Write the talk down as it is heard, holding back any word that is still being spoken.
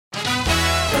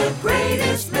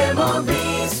greatest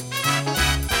memories.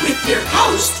 With your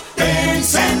host, Ben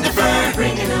Sandifer,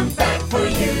 bringing them back for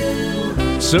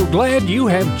you. So glad you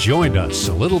have joined us.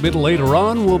 A little bit later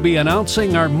on, we'll be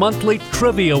announcing our monthly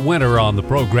trivia winner on the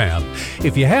program.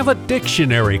 If you have a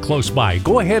dictionary close by,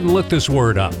 go ahead and look this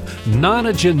word up.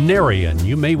 Nonagenarian.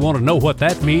 You may want to know what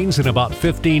that means in about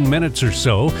 15 minutes or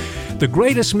so. The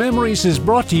Greatest Memories is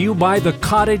brought to you by the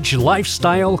Cottage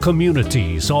Lifestyle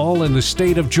Communities, all in the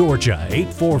state of Georgia.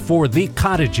 844 The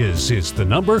Cottages is the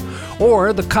number,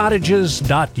 or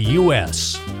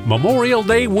thecottages.us. Memorial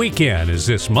Day weekend is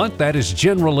this month. That is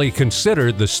generally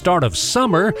considered the start of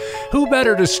summer. Who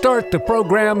better to start the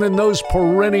program than those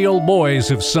perennial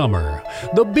boys of summer,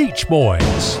 the Beach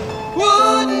Boys.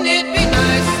 Wouldn't it be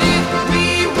nice if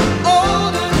we were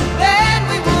older, then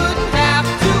we wouldn't have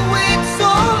to wait so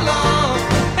long?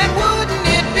 And wouldn't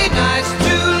it be nice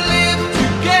to live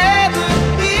together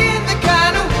in the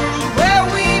kind of world where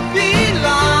we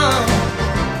belong?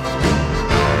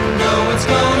 No one's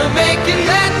gonna make it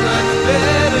that much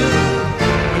better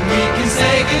when we can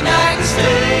say goodnight and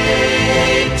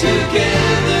stay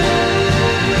together.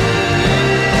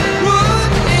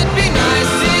 Wouldn't it be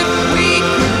nice if we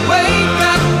could wake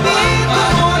up in the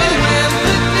morning when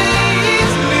the day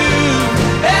is new,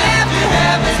 after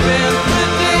having spent the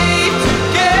day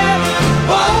together,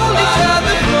 hold each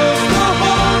other close the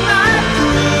whole night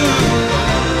through?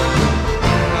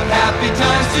 What happy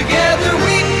times together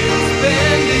we'd be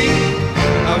spending.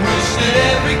 I wish that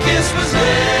every kiss was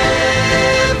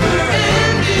never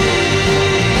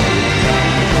ending.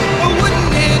 But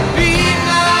wouldn't it be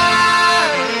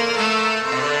nice?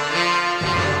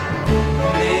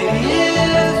 Maybe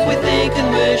if we think and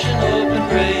wish and hope and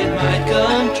pray it might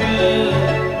come true.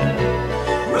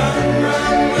 Run,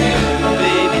 run, will.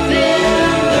 Baby, then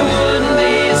there wouldn't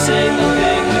be a single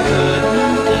thing we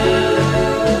couldn't do.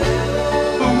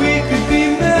 But we could be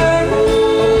married.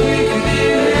 We could be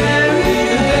married.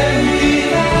 And then we'd be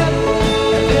happy.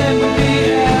 And then we'd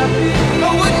be happy.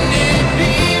 But wouldn't it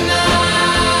be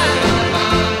nice?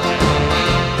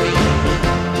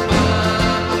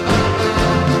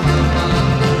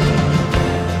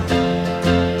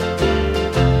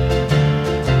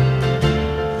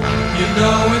 You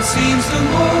know, it seems the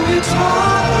more we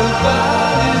talk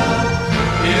about it,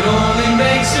 it only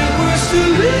makes it worse to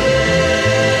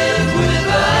live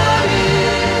without it.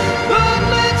 But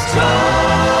let's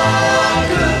talk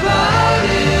about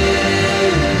it.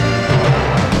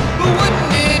 But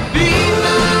wouldn't it be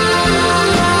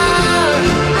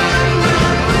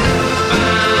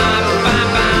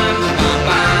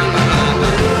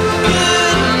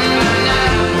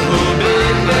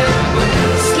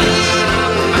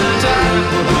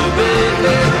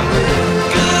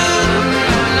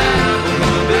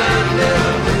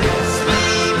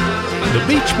The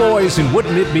Beach Boys and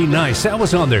Wouldn't It Be Nice? That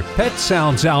was on their Pet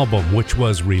Sounds album, which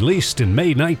was released in May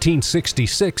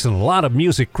 1966, and a lot of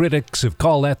music critics have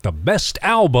called that the best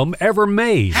album ever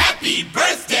made. Happy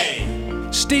birthday!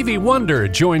 Stevie Wonder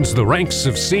joins the ranks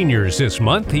of seniors this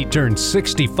month. He turned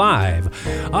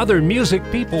 65. Other music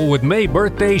people with May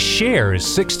birthdays: Cher is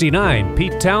 69,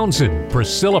 Pete Townsend,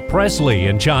 Priscilla Presley,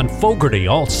 and John Fogerty,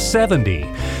 all 70.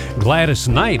 Gladys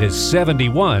Knight is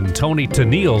 71, Tony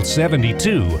Tennille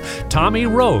 72, Tommy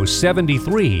Rose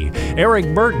 73,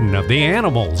 Eric Burden of The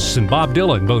Animals and Bob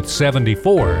Dylan both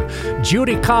 74,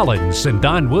 Judy Collins and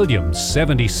Don Williams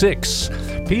 76,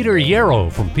 Peter Yarrow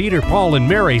from Peter, Paul and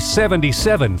Mary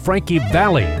 77, Frankie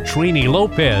Valli, Trini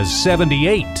Lopez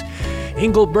 78,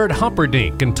 Engelbert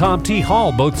Humperdinck and Tom T.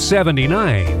 Hall both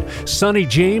 79, Sonny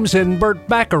James and Burt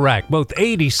Bacharach both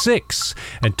 86,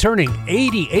 and turning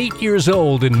 88 years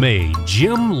old in May,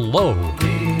 Jim Lowe.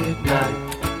 Midnight,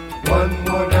 one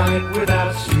more night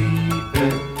without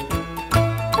sleeping,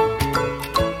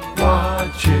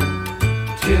 watching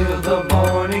till the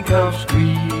morning comes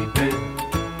creeping.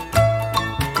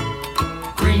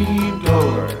 Green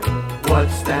door,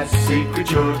 what's that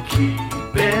secret you're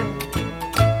keeping?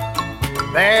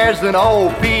 There's an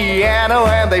old piano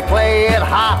and they play it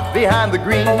hot behind the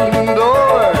green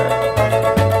door.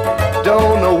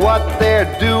 Don't know what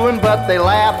they're doing, but they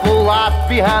laugh a lot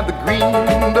behind the green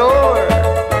door.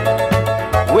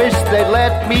 Wish they'd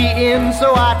let me in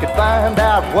so I could find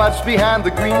out what's behind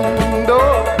the green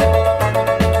door.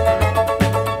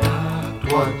 Not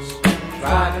once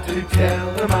tried to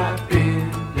tell them I've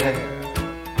been there.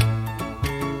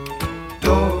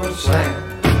 Door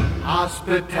slammed,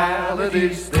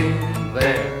 hospitality's thin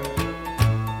there.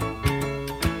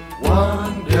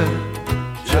 Wonder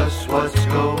just what's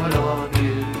going on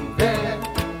in there.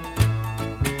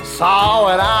 Saw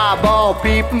an eyeball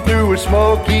peeping through a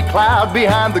smoky cloud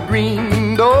behind the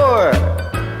green door.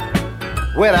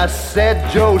 When I said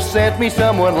Joe sent me,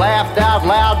 someone laughed out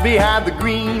loud behind the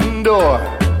green door.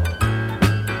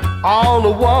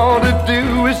 All I want to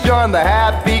do is join the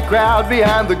happy crowd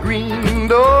behind the green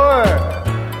door.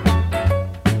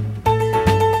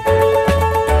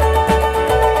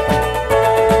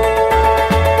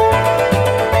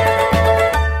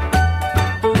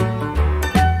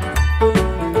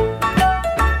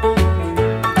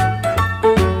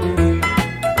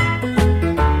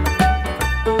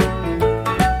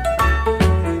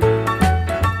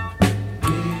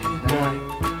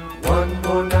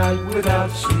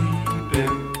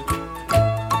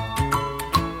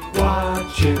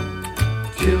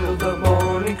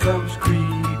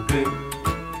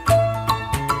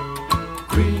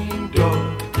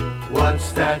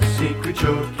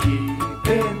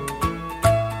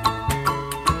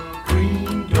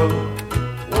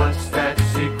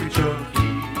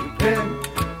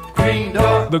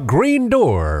 The Green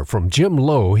Door from Jim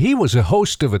Lowe. He was a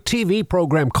host of a TV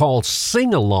program called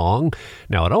Sing Along.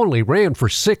 Now, it only ran for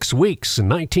 6 weeks in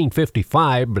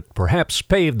 1955, but perhaps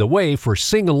paved the way for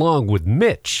Sing Along with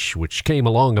Mitch, which came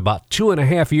along about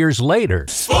 2.5 years later.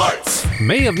 Sports!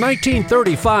 May of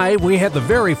 1935, we had the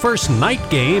very first night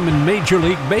game in Major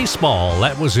League Baseball.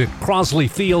 That was at Crosley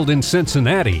Field in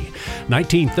Cincinnati.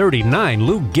 1939,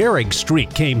 Lou Gehrig's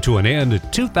streak came to an end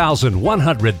at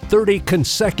 2,130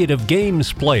 consecutive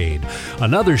games played.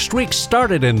 Another streak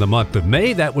started in the month of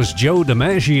May. That was Joe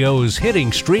DiMaggio's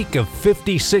hitting streak of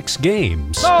 56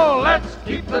 games. So let's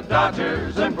keep the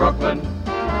Dodgers in Brooklyn.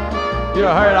 You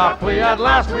heard our plea, at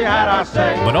last we had our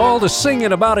say. But all the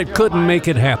singing about it couldn't make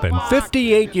it happen.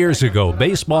 58 years ago,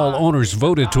 baseball owners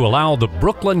voted to allow the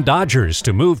Brooklyn Dodgers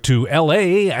to move to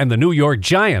L.A. and the New York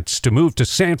Giants to move to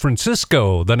San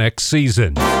Francisco the next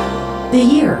season. The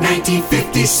year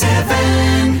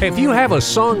 1957. If you have a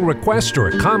song request or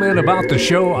a comment about the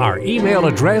show, our email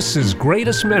address is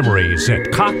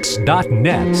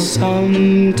greatestmemories@cox.net.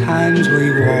 Sometimes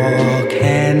we walk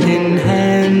hand in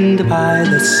hand by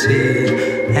the sea,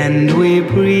 and we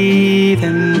breathe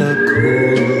in the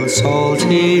cool,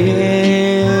 salty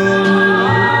air.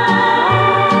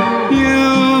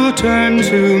 You turn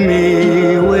to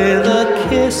me with a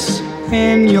kiss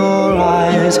in your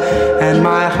eyes, and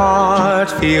my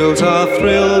heart feels a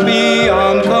thrill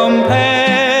beyond compare.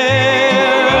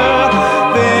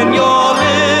 Then your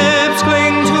lips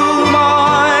cling to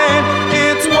mine.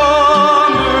 It's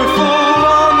wonderful,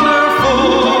 wonderful,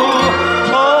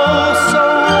 oh so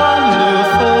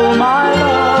wonderful, my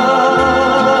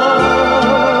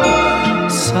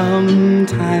love.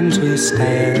 Sometimes we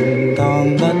stand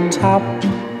on the top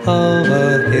of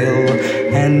a hill,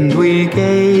 and we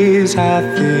gaze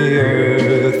at the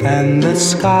earth and the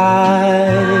sky.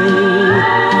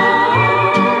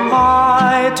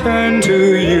 I turn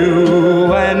to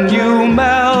you and you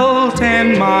melt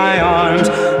in my arms.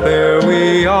 There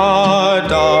we are,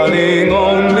 darling,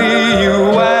 only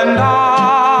you and I.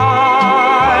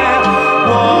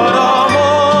 What a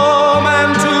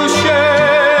moment to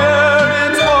share.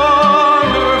 It's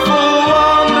wonderful,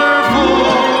 wonderful,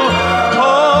 oh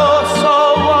so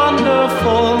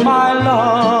wonderful, my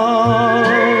love.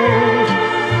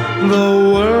 The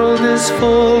world is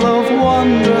full of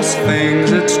wondrous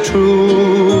things, it's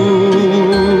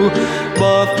true,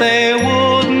 but they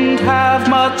wouldn't have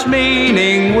much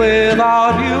meaning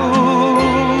without you.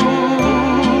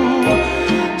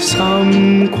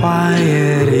 Some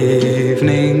quiet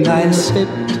evening I sit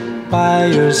by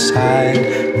your side,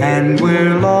 and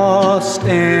we're lost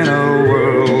in a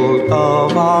world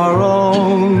of our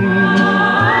own.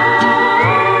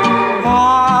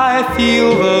 I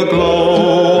feel the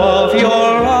glow of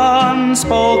your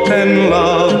unspoken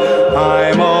love.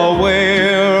 I'm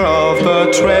aware of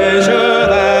the treasure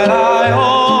that I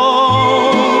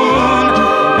own,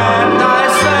 and I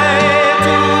say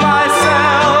to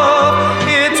myself,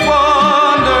 it's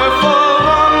wonderful,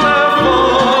 wonderful,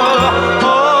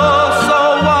 oh so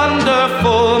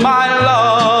wonderful, my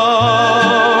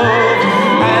love.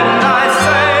 And I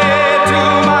say to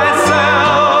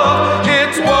myself,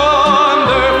 it's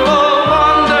wonderful,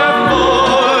 wonderful,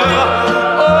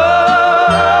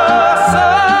 oh so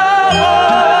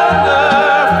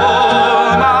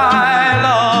wonderful, my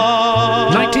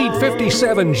love.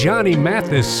 1957, Johnny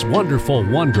Mathis, Wonderful,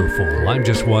 Wonderful. I'm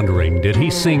just wondering, did he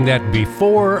sing that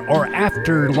before or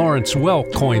after Lawrence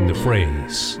Welk coined the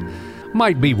phrase?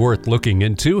 might be worth looking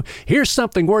into. Here's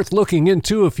something worth looking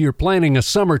into if you're planning a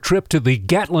summer trip to the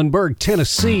Gatlinburg,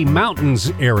 Tennessee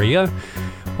mountains area.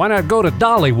 Why not go to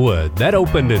Dollywood? That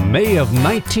opened in May of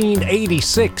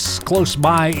 1986, close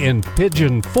by in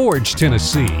Pigeon Forge,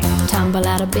 Tennessee. Tumble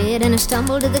out of bed and I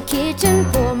stumble to the kitchen,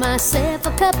 pour myself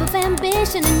a cup of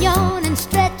ambition and yawn and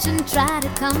stretch and try to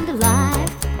come to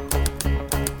life.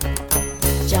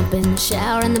 Jump in the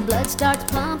shower and the blood starts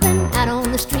pumping. Out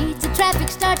on the streets the traffic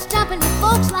starts jumping with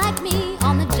folks like me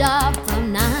on the job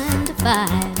from 9 to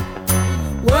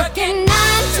 5. Working 9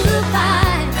 to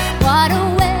 5, what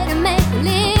a way to make a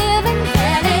living.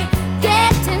 Barely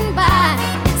getting by,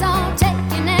 it's all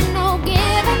taking and no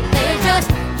giving. They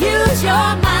just use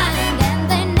your mind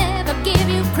and they never give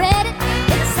you credit.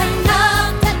 It's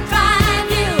enough to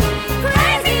drive you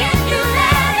crazy if you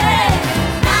let it.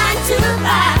 9 to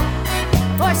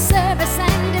 5 for service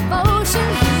and devotion.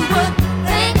 You would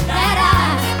think that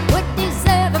I would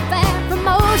deserve a fair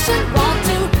promotion. Want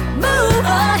to move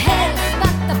ahead,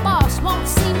 but the boss won't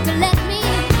seem to let me.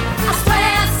 I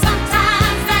swear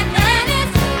sometimes that man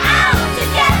is out to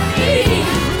get me.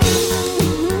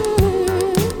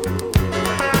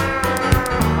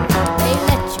 They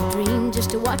let you dream just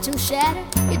to watch him shatter.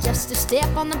 You're just a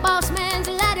step on the boss man's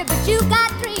ladder, but you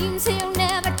got dreams he'll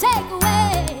never take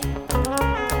away.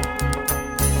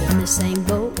 In the same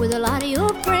boat with a lot of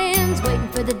your friends, waiting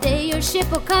for the day your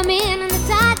ship will come in and the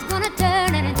tide's gonna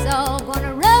turn and it's all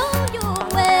gonna roll your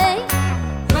way.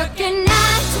 Working 9 to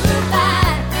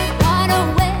 5, what a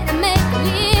way to make a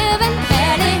living.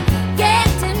 Barely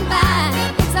getting by,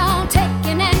 it's all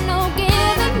taking and no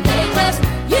giving. They just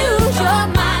use your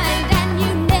mind and you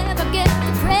never get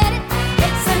the credit.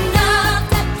 It's enough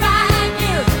to drive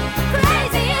you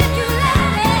crazy if you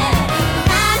let it.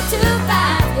 9 to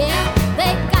 5, yeah,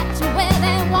 they got you where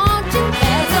they want you.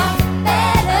 There's a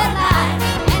better life,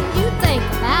 and you think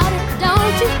about it,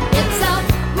 don't you? It's a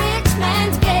rich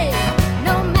man's game,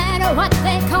 no matter what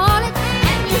they call it.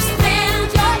 And you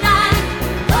spend your life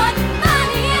putting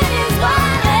money in his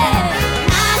wallet.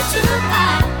 9 to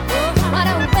 5, what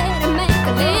a way to make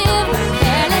a living.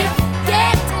 Barely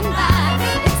getting by,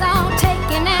 it's all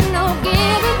taking and no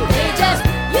giving. They just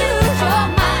use your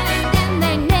mind and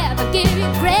they never give you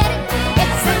credit.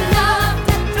 It's enough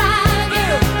to drive you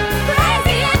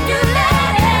crazy if you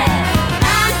let it.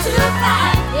 9 to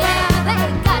 5, yeah, they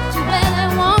got you where they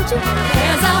want you.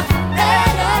 There's a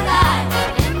better life,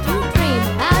 and you dream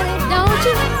about it, don't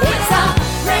you? It's a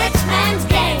rich man's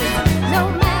game, no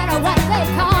matter what they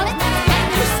call it. And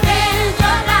you spend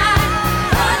your life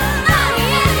putting money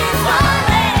in his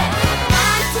wallet.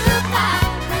 9 to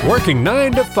 5. Working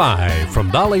 9 to 5 from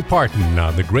Dolly Parton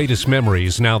on The Greatest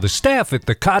Memories. Now, the staff at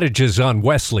the Cottages on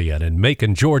Wesleyan in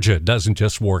Macon, Georgia doesn't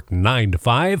just work 9 to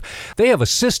 5. They have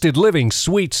assisted living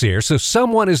suites here, so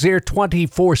someone is there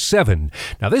 24/7.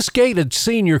 Now, this gated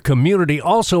senior community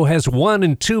also has 1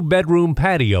 and 2 bedroom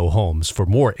patio homes for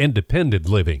more independent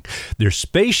living. They're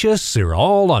spacious, they're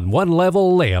all on one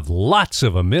level, they have lots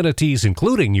of amenities,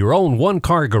 including your own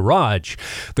one-car garage.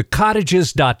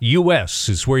 Thecottages.us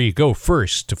is where you go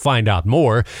first to find out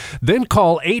more. Then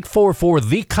call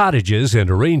 844-THE-COTTAGES and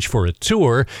arrange for a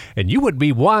tour, and you would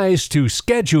be wise to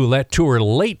schedule that tour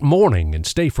late morning and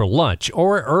stay for lunch,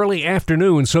 or early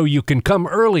afternoon so you can come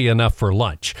early enough for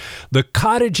lunch. The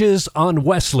Cottages on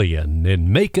Wesleyan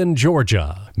in Macon,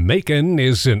 Georgia. Macon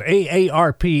is an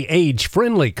AARP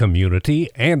age-friendly community,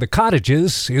 and the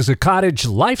Cottages is a cottage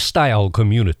lifestyle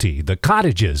community. The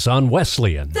Cottages on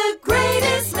Wesleyan. The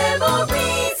greatest memories.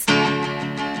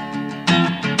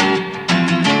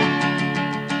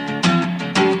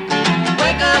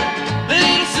 Wake up,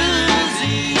 little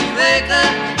Susie, wake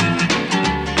up.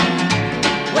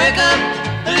 Wake up,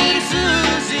 little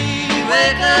Susie,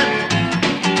 wake up.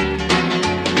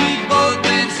 We've both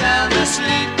been sound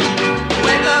asleep.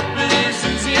 Wake up, little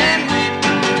Susie, and weep.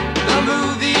 The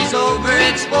movie's over,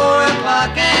 it's 4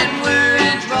 o'clock, and we're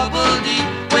in trouble deep.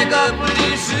 Wake up,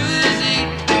 little Susie.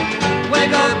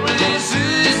 Wake up, little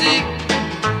Susie.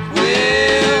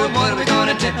 Well, what are we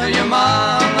gonna tell your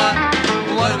mama?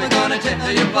 What are we gonna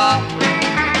tell your pop?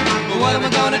 What are we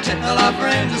gonna tell our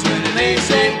friends when they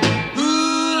say,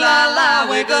 ooh la la,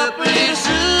 wake up, little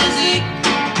Susie.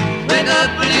 Wake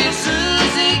up, little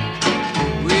Susie.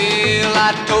 Well,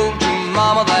 I told your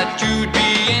mama that you'd be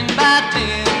in by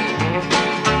 10.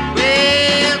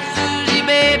 Well, Susie,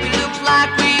 baby, looks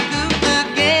like we goofed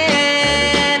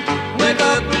again. Wake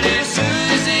up, little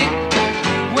Susie.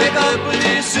 Wake up,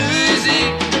 little Susie.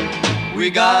 We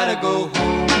gotta go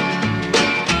home.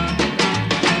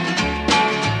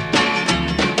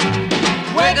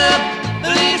 Wake up,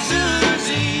 little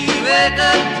Susie, wake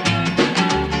up.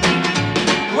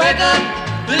 wake up,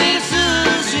 little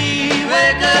Susie,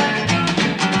 wake up.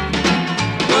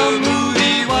 The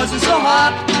movie wasn't so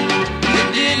hot,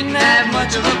 it didn't have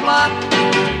much of a plot.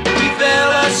 We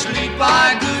fell asleep,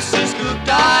 our gooses cooked,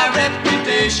 our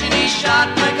reputation he shot.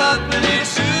 Wake up, little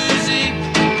Susie,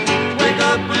 wake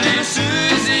up, little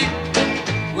Susie.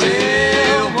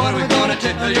 Well, what are we gonna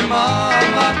tell your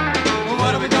mama?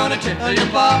 What are we gonna tell your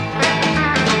pop?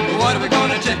 What are we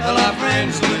gonna tell our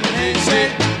friends when they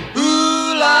say,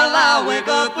 ooh la la, wake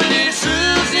up, little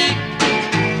Susie,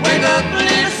 wake up,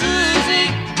 little Susie,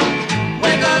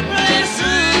 wake up, little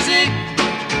Susie.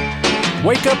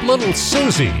 Wake Up Little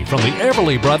Susie from the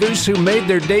Everly Brothers, who made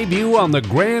their debut on the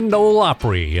Grand Ole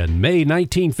Opry in May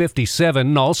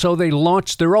 1957. Also, they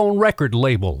launched their own record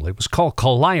label. It was called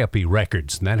Calliope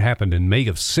Records, and that happened in May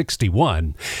of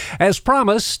 '61. As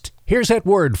promised, here's that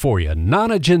word for you,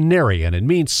 nonagenarian. It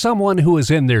means someone who is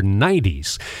in their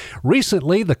 90s.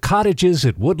 Recently, the cottages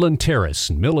at Woodland Terrace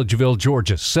in Milledgeville,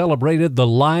 Georgia, celebrated the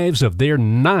lives of their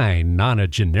 9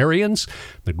 nonagenarians.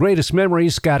 The Greatest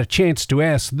Memories got a chance to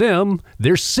ask them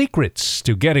their secrets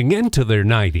to getting into their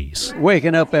 90s.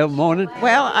 Waking up every morning.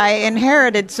 Well, I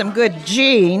inherited some good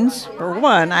genes. For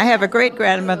one, I have a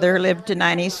great-grandmother who lived to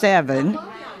 97.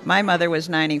 My mother was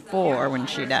 94 when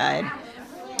she died.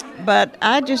 But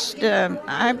I just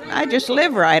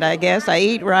live right, I guess. I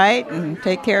eat right and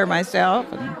take care of myself,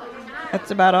 and that's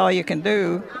about all you can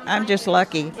do. I'm just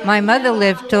lucky. My mother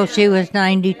lived till she was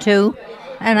 92,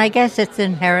 and I guess it's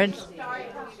inherited.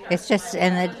 It's just,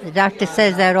 and the doctor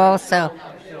says that also.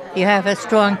 You have a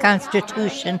strong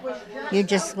constitution. You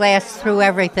just last through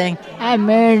everything. I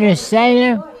married a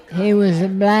sailor. He was a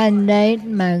blind date.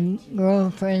 My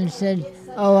girlfriend said,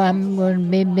 oh, I'm going to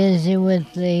be busy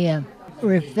with the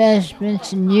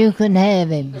refreshments and you can have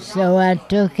him. So I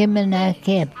took him and I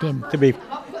kept him. To be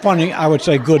funny, I would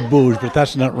say good booze, but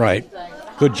that's not right.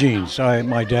 Good genes.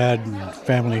 My dad and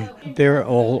family, they're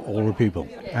all older people.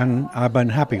 And I've been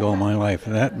happy all my life,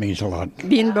 and that means a lot.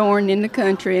 Being born in the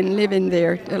country and living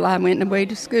there till I went away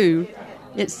to school,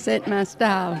 it set my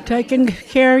style. Taking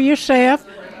care of yourself,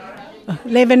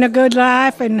 living a good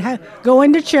life, and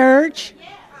going to church,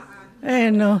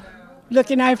 and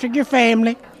looking after your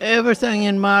family. Everything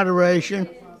in moderation.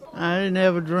 I didn't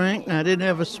ever drink. I didn't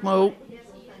ever smoke.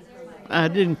 I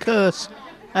didn't cuss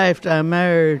after I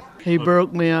married. He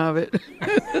broke me of it. The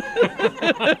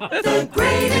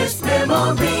greatest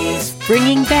memories.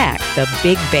 Bringing back the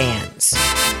big bands.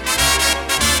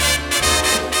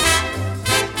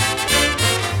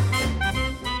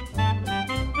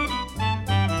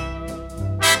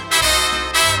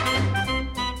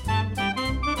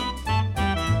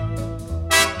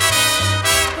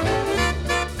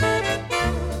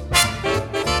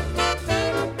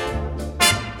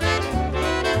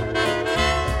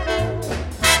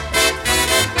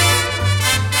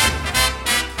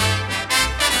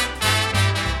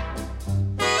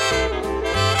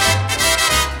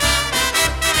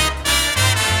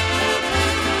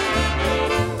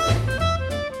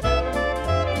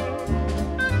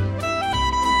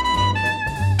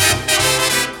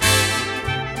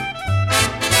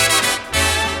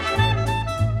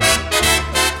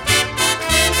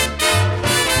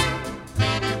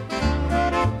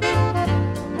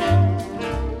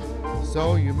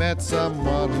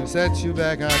 Someone who set you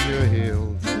back on your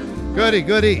heels. Goody,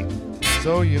 goody.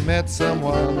 So you met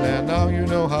someone and now you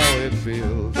know how it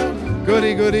feels.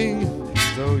 Goody, goody.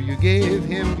 So you gave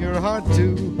him your heart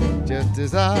too, just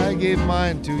as I gave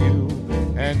mine to you,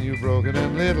 and you broke it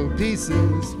in little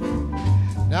pieces.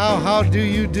 Now how do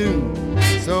you do?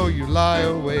 So you lie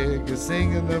awake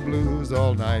singing the blues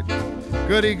all night.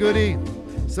 Goody, goody.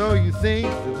 So you think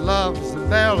that love's a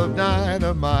barrel of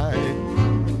dynamite.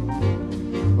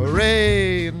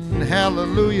 Hooray and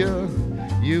hallelujah,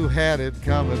 you had it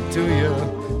coming to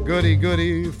you. Goody,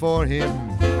 goody for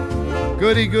him,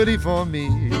 goody, goody for me.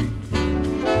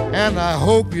 And I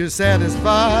hope you're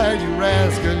satisfied, you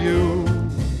rascal, you.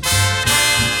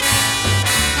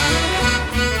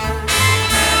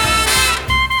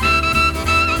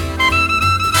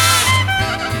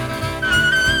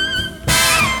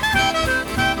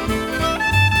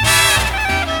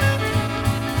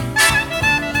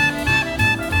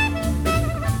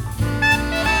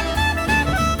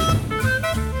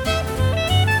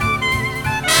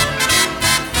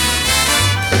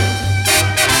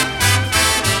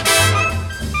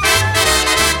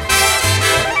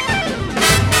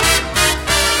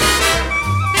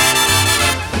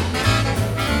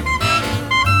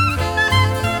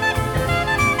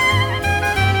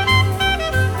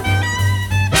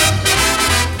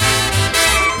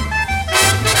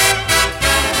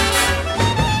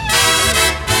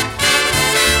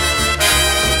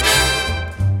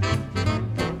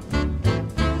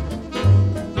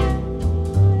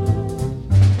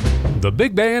 The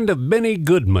big band of Benny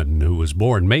Goodman, who was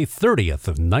born May 30th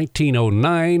of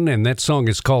 1909, and that song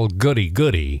is called Goody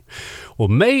Goody. Well,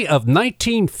 May of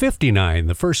 1959,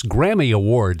 the first Grammy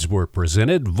Awards were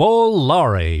presented.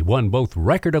 Volare won both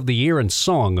Record of the Year and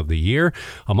Song of the Year.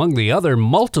 Among the other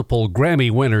multiple Grammy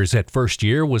winners that first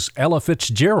year was Ella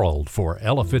Fitzgerald, for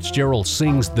Ella Fitzgerald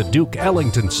sings the Duke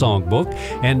Ellington Songbook,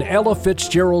 and Ella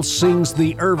Fitzgerald sings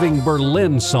the Irving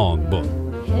Berlin Songbook.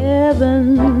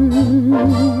 Heaven,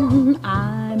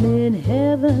 I'm in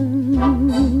heaven,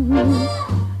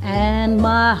 and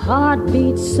my heart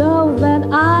beats so that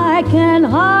I can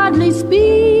hardly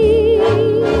speak,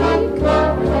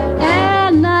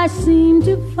 and I seem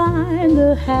to find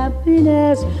the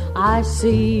happiness I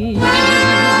seek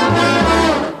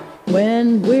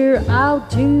when we're out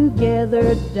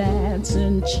together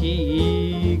dancing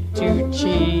cheek to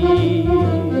cheek.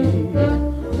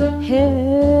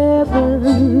 Heaven,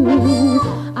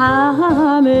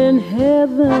 I'm in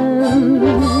heaven,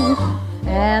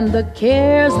 and the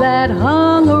cares that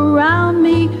hung around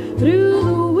me through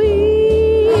the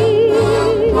week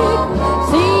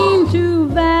seem to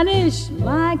vanish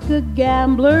like a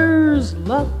gambler's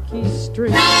lucky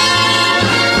streak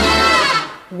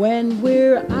when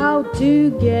we're out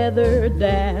together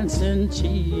dancing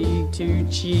cheek to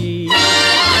cheek.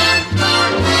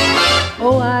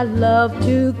 Oh, I love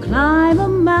to climb a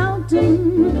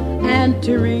mountain and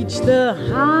to reach the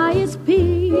highest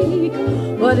peak,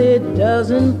 but it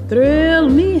doesn't thrill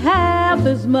me half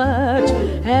as much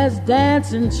as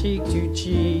dancing cheek to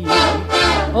cheek.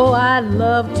 Oh, I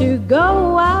love to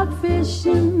go out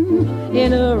fishing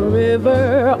in a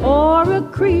river or a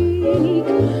creek,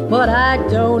 but I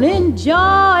don't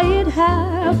enjoy it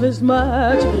half as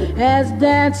much as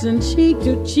dancing cheek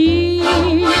to cheek.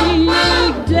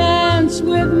 Dance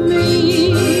with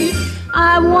me,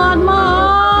 I want my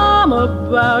arm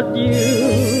about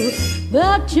you.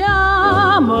 The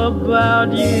charm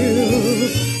about you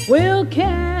will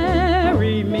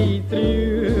carry me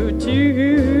through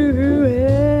to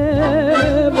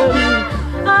heaven.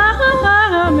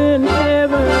 I'm in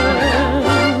heaven,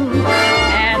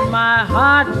 and my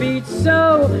heart beats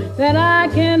so that I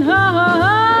can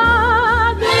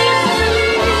hardly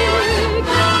speak,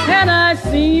 and I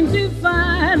seem to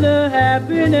find the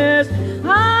happiness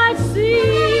I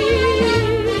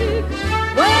seek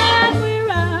when we're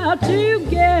out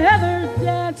together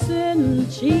dancing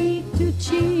cheek to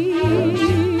cheek.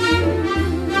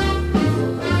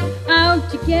 Out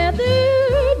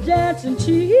together dancing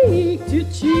cheek to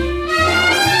cheek.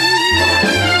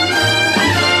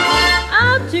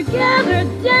 Out together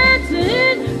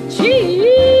dancing cheek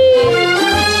to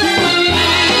cheek.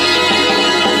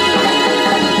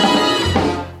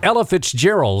 Ella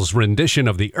Fitzgerald's rendition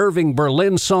of the Irving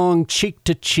Berlin song Cheek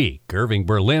to Cheek. Irving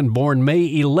Berlin, born May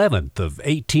 11th of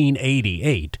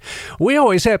 1888. We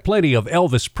always have plenty of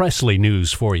Elvis Presley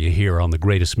news for you here on The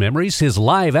Greatest Memories. His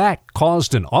live act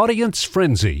caused an audience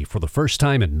frenzy for the first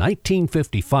time in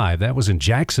 1955. That was in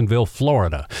Jacksonville,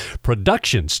 Florida.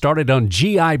 Production started on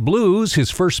G.I. Blues, his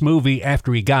first movie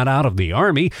after he got out of the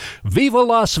Army. Viva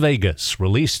Las Vegas,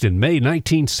 released in May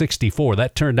 1964.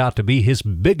 That turned out to be his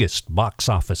biggest box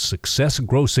office success,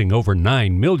 grossing over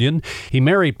 $9 million. He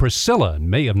married Priscilla in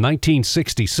May of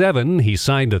 1967. He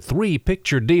signed a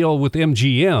 3-picture deal with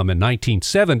MGM in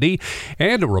 1970,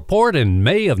 and a report in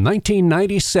May of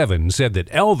 1997 said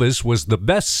that Elvis was the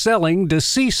best-selling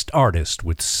deceased artist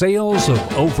with sales of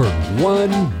over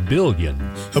 $1 billion.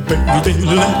 Baby,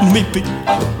 let me be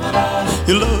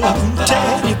your loving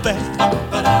teddy bear.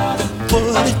 Put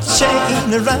a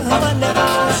chain around my neck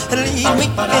and lead me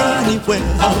anywhere.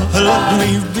 Let me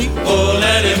be, oh,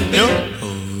 let him be your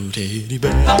teddy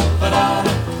bear.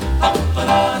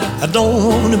 I don't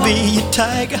wanna be a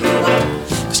tiger,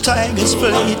 'cause tigers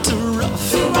play too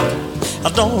rough. I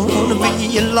don't wanna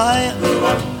be a lion,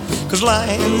 'cause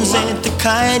lions ain't the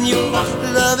kind you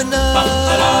love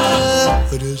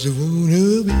enough. I just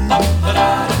wanna be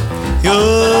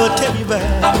your teddy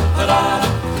bear.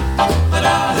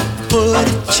 Put a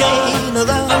chain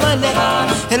around my neck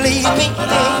and lead me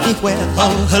anywhere.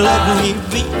 Oh, let me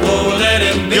be, oh, let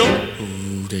him be your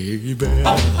teddy bear.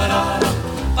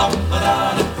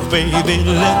 Baby,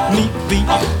 let me be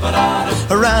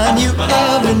around you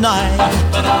every night.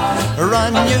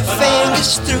 Run your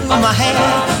fingers through my hair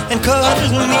and cuddle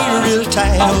me real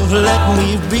tight. Oh, let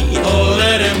me be, oh,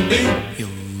 let him be your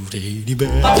teddy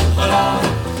bear.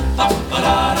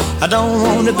 I don't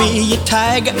wanna be a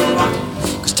tiger,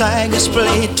 'cause tigers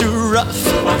play too rough.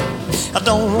 I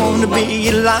don't wanna be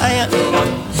a lion,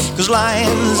 'cause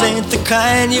lions ain't the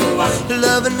kind you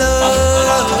love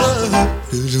enough.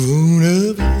 Just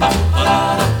wanna be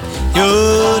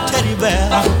your teddy bear.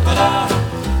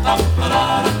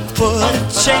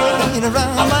 chain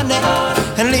around my neck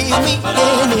and lead me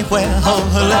anywhere. Oh,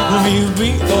 let me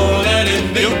be. Oh, let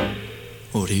it be.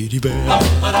 Oh, teddy bear.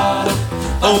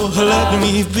 Oh, let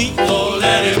me be. Oh,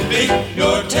 let it be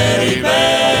your teddy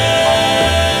bear.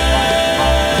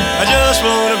 I just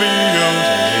wanna be your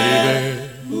teddy bear.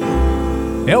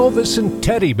 Elvis and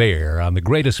Teddy Bear on The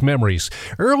Greatest Memories.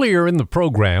 Earlier in the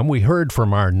program, we heard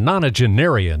from our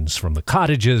nonagenarians from the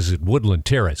Cottages at Woodland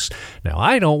Terrace. Now,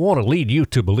 I don't want to lead you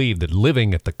to believe that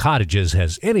living at the Cottages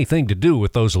has anything to do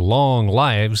with those long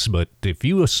lives, but if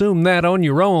you assume that on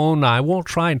your own, I won't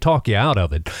try and talk you out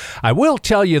of it. I will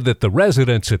tell you that the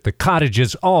residents at the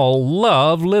Cottages all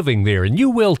love living there, and you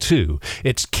will too.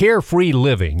 It's carefree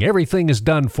living. Everything is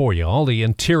done for you, all the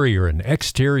interior and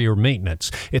exterior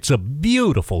maintenance. It's a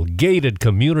beautiful gated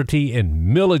community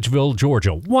in Milledgeville,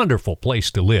 Georgia. Wonderful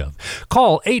place to live.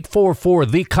 Call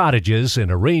 844-THE-COTTAGES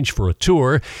and arrange for a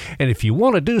tour. And if you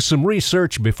want to do some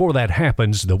research before that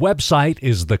happens, the website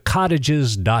is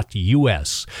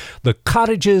thecottages.us. The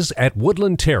Cottages at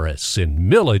Woodland Terrace in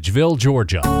Milledgeville,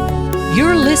 Georgia.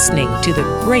 You're listening to The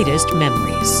Greatest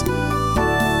Memories.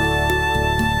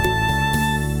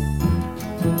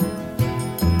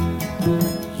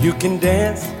 You can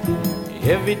dance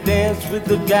every dance with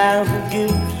the guy who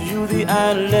gives you the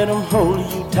eye, let him hold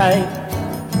you tight.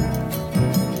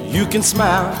 You can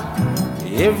smile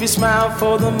every smile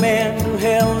for the man who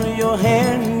held your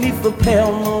hand neath the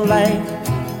pale moonlight.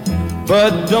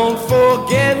 But don't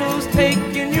forget who's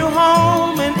taking you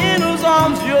home and in whose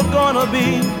arms you're gonna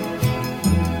be.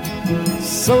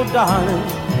 So darling,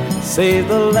 say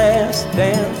the last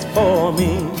dance for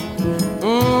me.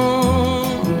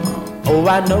 Oh,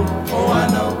 I know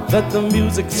that the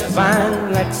music's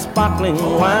fine, like sparkling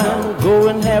wine. Go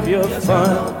and have your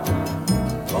fun.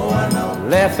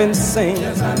 Laugh and sing.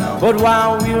 But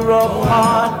while we're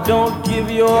apart, don't give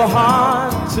your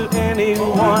heart to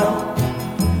anyone.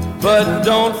 But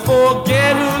don't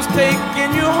forget who's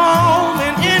taking you home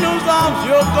and in whose arms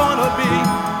you're gonna be.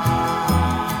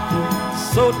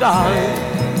 So darling,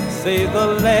 say the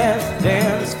last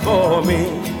dance for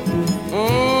me.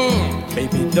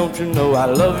 Baby, don't you know I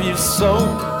love you so?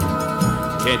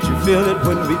 Can't you feel it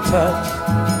when we touch?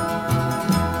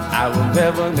 I will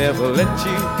never, never let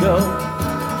you go.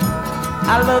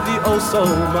 I love you oh so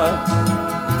much.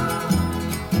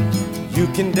 You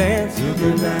can dance,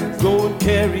 go and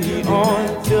carry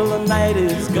on till the night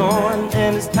is gone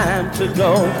and it's time to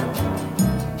go.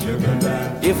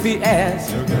 If he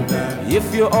asks,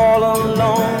 if you're all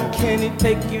alone, can he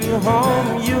take you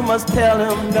home? You must tell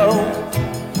him no.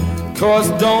 'Cause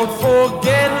don't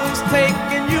forget who's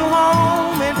taking you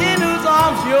home and in whose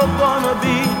arms you're gonna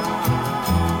be.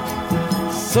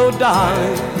 So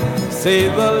darling, say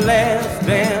the last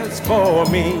dance for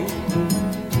me.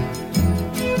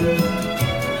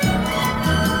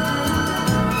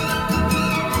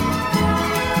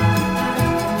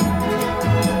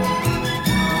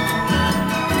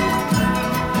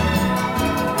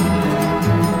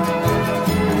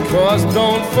 'Cause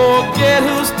don't forget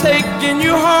who's taking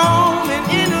you home and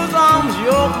in whose arms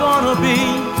you're gonna be.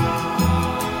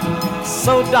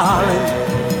 So darling,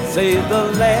 say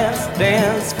the last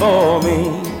dance for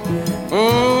me.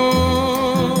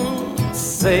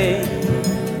 Say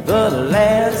the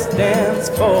last dance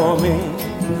for me.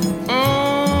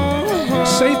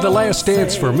 Save the Last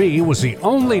Dance for Me was the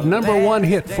only #1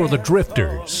 hit for the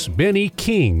Drifters. Benny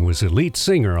King was the lead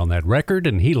singer on that record,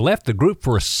 and he left the group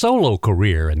for a solo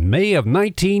career in May of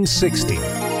 1960.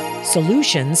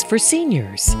 Solutions for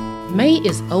seniors. May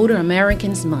is Older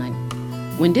Americans Month.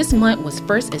 When this month was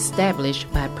first established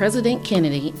by President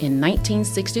Kennedy in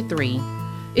 1963,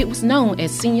 it was known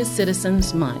as Senior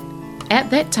Citizens Month.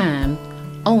 At that time,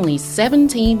 only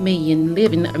 17 million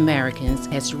living Americans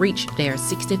has reached their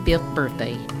 65th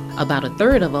birthday. About a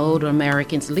third of older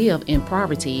Americans live in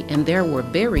poverty, and there were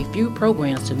very few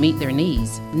programs to meet their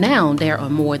needs. Now there are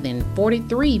more than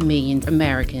 43 million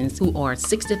Americans who are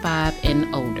 65 and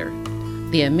older.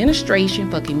 The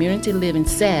Administration for Community Living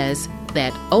says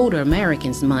that Older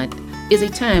Americans Month is a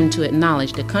time to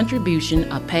acknowledge the contribution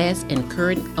of past and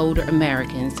current older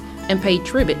Americans and pay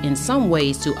tribute in some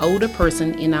ways to older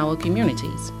persons in our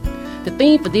communities. The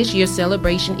theme for this year's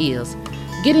celebration is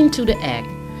Getting to the Act,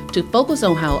 to focus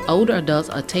on how older adults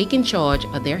are taking charge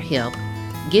of their health,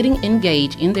 getting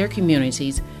engaged in their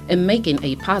communities, and making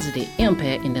a positive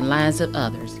impact in the lives of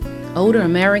others. Older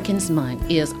Americans Month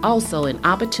is also an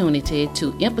opportunity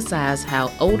to emphasize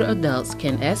how older adults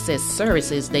can access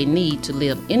services they need to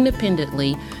live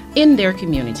independently in their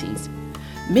communities.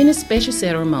 Many special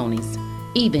ceremonies,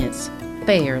 events,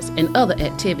 fairs, and other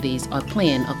activities are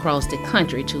planned across the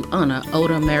country to honor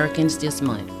older Americans this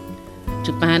month.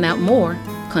 To find out more,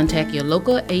 contact your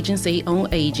local agency on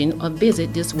aging or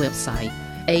visit this website,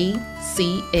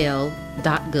 acl.gov.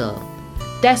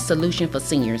 That's Solution for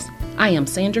Seniors. I am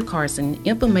Sandra Carson,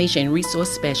 Information and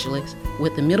Resource Specialist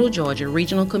with the Middle Georgia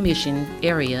Regional Commission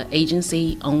Area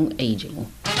Agency on Aging.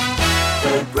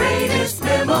 The greatest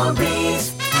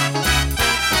memories.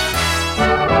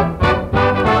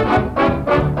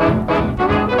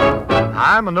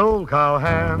 I'm an old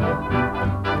cowhand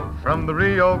from the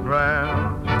Rio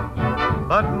Grande,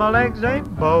 but my legs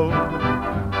ain't bowed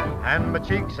and my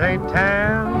cheeks ain't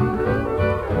tan.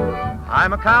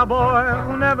 I'm a cowboy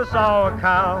who never saw a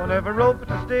cow, never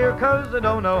roped a steer 'cause I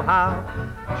don't know how.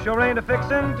 Sure ain't a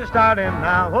fixin' to start in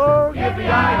now. Oh,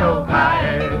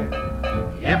 yippee-yi-yo-ki-yay,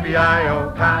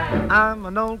 yippee-yi-yo-ki. I'm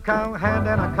an old cowhand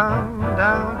and I come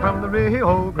down from the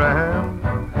Rio Grande.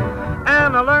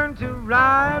 And I learned to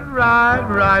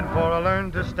ride before I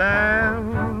learned to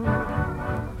stand.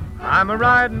 I'm a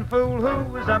riding fool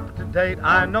who is up to date.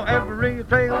 I know every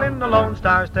trail in the Lone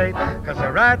Star State, 'cause I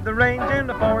ride the range in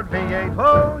the Ford V8.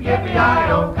 Oh,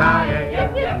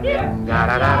 yippee-yi-yo-ki-yay,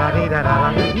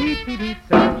 da-da-da-da-dee-da-da-da-dee-dee-dee-dee.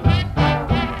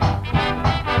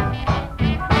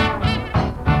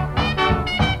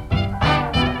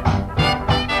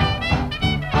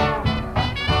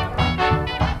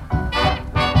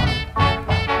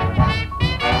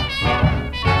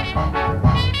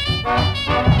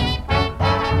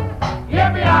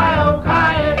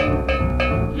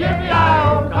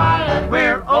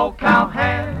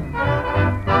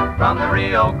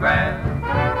 Rio Grande,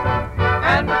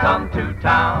 and we come to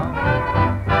town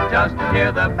just to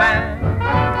hear the band.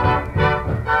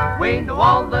 We know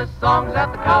all the songs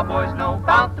that the cowboys know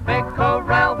about the big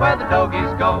corral where the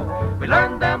dogies go. We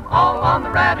learned them all on the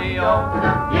radio.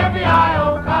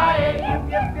 Yippee-yi-yo-ki-yay,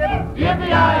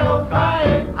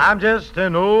 yippee-yi-yo-ki-yay. I'm just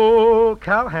an old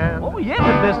cowhand. Oh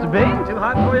yeah, Mr. B. Too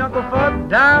hot for your Uncle Fudd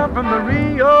down from the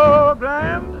Rio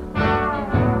Grande.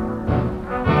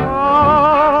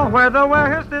 Oh, where the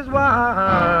West is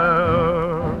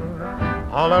wild,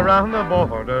 all around the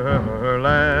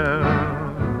borderland,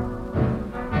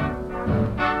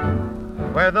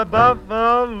 where the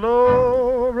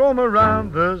buffalo roam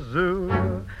around the zoo,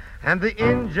 and the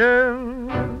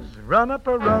Injuns run up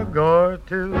a rug or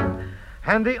two,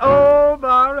 and the old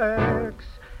barracks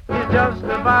is just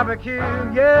a barbecue,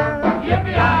 yeah.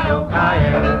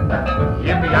 Yippee-yi-yo-ki-yay,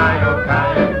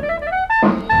 yippee-yi-yo-ki-yay.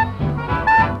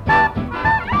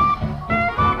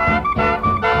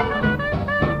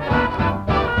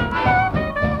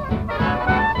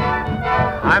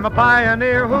 I'm a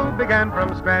pioneer who began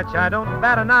from scratch. I don't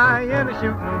bat an eye in a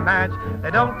shooting match.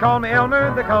 They don't call me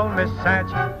Elmer, they call me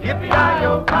Satch.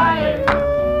 Yippee-yi-yo-ki-yay,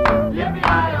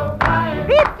 yippee-yi-yo-ki-yay.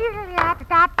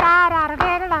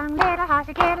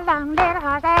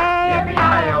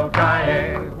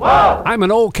 Yippee-yi-yo-ki-yay. Whoa! I'm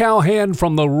an old cowhand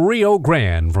from the Rio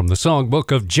Grande, from the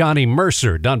songbook of Johnny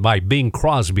Mercer, done by Bing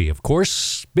Crosby, of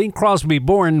course. Bing Crosby,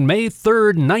 born May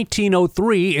 3rd,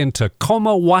 1903 in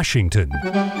Tacoma, Washington.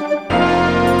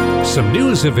 Some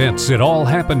news events that all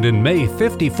happened in May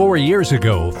 54 years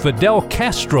ago. Fidel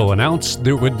Castro announced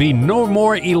there would be no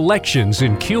more elections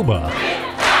in Cuba.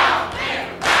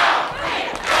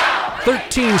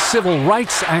 13 civil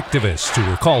rights activists who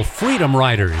were called Freedom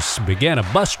Riders began a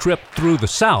bus trip through the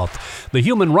South. The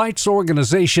human rights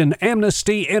organization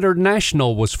Amnesty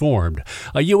International was formed.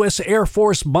 A U.S. Air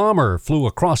Force bomber flew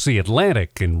across the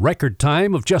Atlantic in record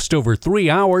time of just over 3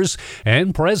 hours,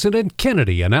 and President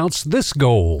Kennedy announced this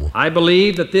goal. I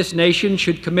believe that this nation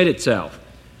should commit itself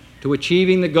to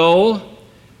achieving the goal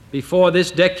before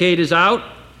this decade is out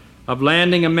of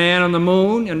landing a man on the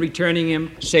moon and returning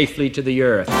him safely to the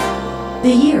earth. The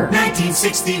year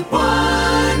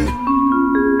 1961.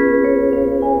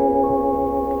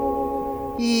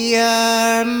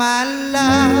 You're my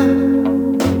love,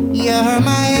 you're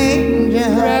my angel,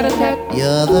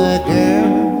 you're the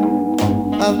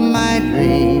girl of my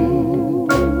dream.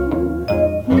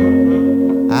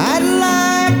 I'd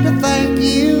like to thank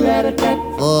you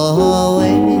for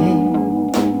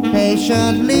waiting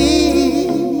patiently.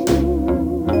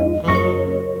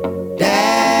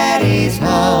 Daddy's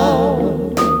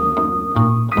home,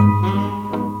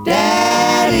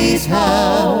 Daddy's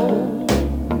home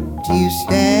to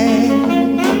stay.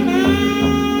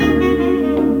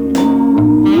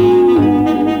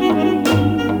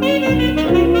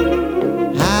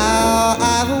 How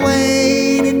I've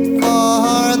waited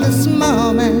for this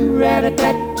moment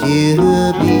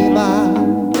to be by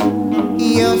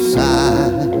your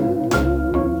side.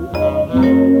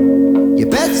 Your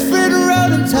best friend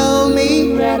wrote and told me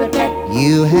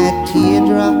you had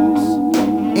teardrops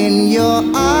in your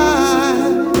eyes.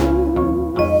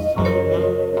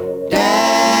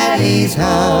 Daddy's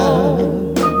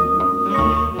home.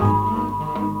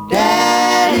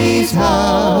 Daddy's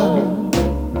home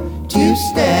to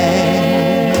stay.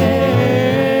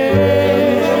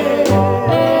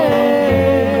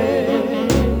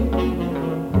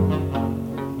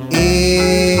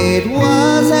 It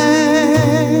wasn't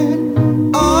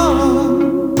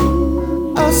on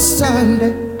a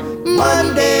Sunday,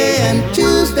 Monday and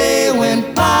Tuesday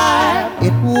went by.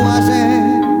 It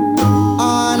wasn't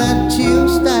on a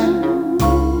Tuesday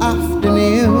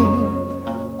afternoon.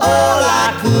 All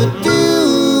I could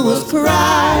do was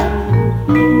cry,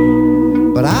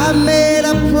 but I made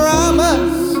a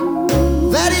promise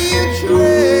that you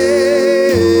treasure.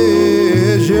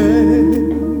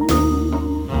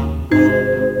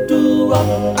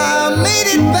 I made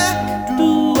it back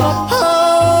home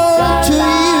to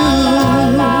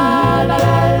you.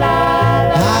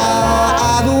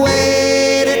 How I've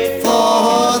waited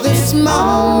for this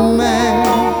moment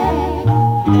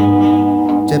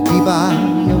to be by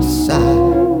your side.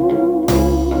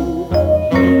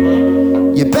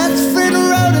 Your best friend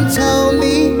wrote and told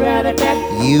me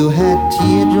you had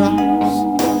teardrops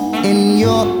in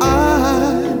your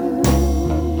eyes.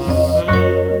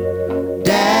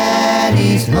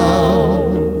 Daddy's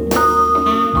home.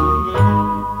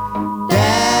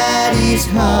 Daddy's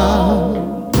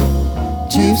home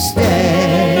to stay.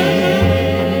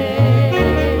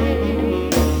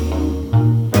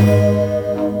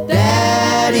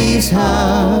 Daddy's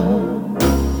home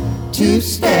to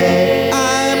stay.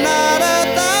 I'm not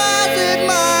 1,000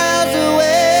 miles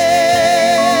away.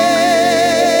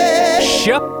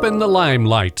 Shep and the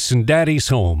Limelights in Daddy's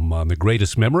Home on The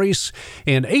Greatest Memories.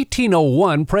 In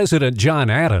 1801, President John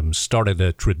Adams started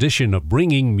a tradition of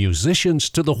bringing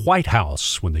musicians to the White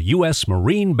House when the U.S.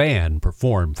 Marine Band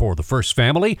performed for the First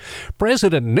Family.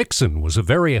 President Nixon was a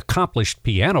very accomplished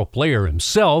piano player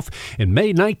himself. In May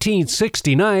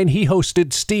 1969, he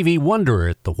hosted Stevie Wonder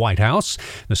at the White House.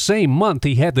 The same month,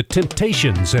 he had the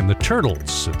Temptations and the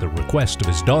Turtles at the request of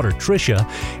his daughter Tricia.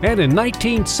 And in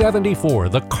 1974,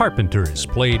 the Carpenters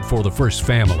played for the First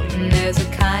Family. There's a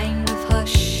kind of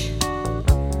hush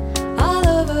all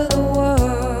over the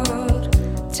world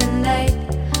tonight.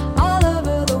 All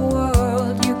over the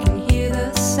world, you can hear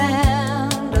the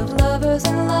sound of lovers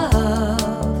in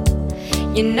love.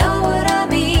 You know what I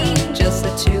mean? Just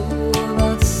the two of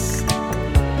us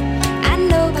and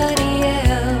nobody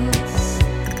else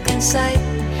in sight.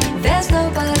 There's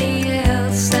nobody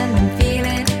else, and I'm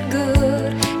feeling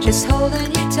good, just holding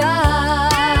you tight.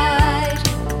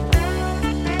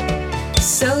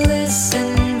 So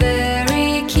listen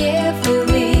very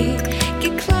carefully,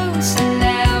 get closer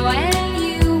now and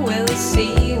you will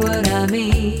see what I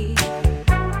mean.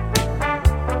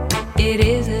 It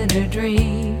isn't a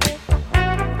dream.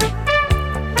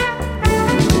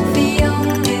 The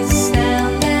only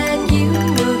sound that you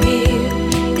will hear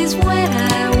is when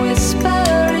I whisper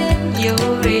in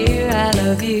your ear, I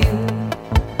love you.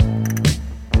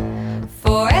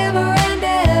 Forever and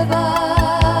ever.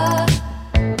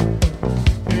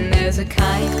 There's a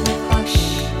kind of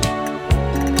hush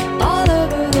all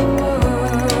over the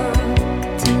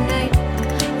world tonight.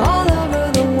 All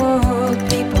over the world,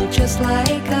 people just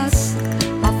like us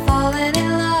are falling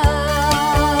in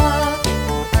love.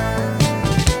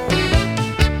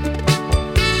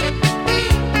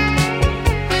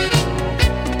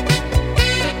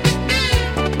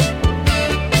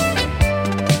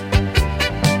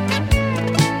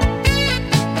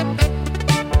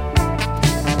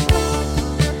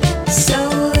 So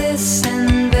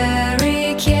listen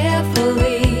very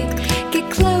carefully,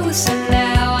 get closer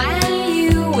now and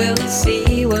you will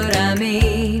see what I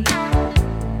mean.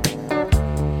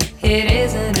 It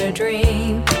isn't a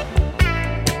dream.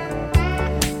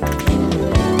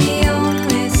 The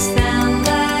only sound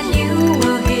that you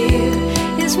will hear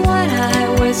is when I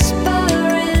whisper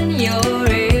in your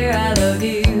ear, I love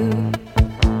you.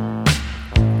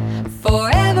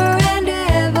 Forever and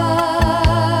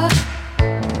ever.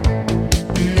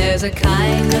 There's a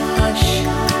kind of hush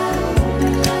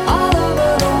all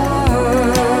over the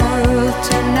world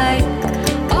tonight.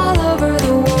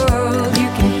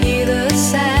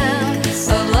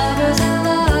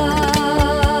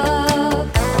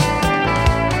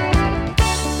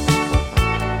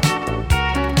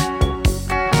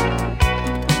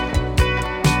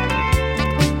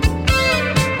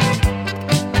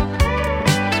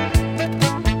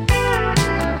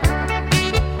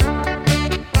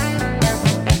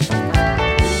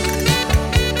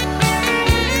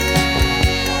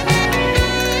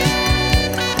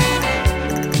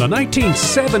 The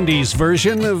 1970s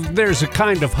version of There's a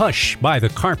Kind of Hush by the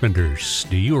Carpenters.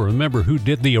 Do you remember who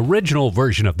did the original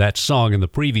version of that song in the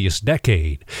previous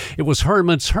decade? It was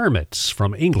Herman's Hermits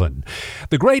from England.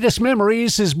 The Greatest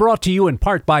Memories is brought to you in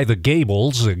part by The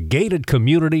Gables, a gated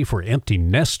community for empty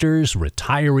nesters,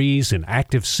 retirees, and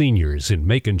active seniors in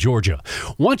Macon, Georgia.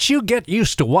 Once you get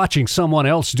used to watching someone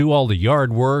else do all the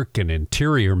yard work and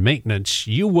interior maintenance,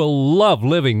 you will love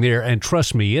living there, and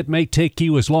trust me, it may take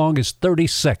you as long as 30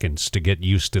 seconds to get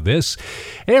used to this.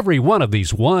 Every one of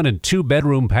these 1- and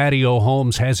 2-bedroom patio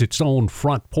homes has its own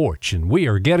front porch, and we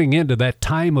are getting into that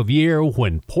time of year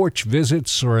when porch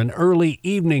visits are an early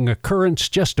evening occurrence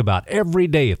just about every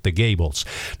day at the Gables.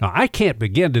 Now, I can't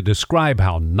begin to describe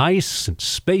how nice and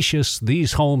spacious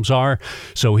these homes are,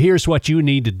 so here's what you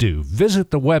need to do.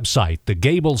 Visit the website,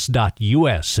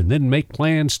 thegables.us, and then make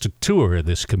plans to tour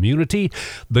this community.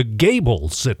 The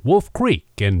Gables at Wolf Creek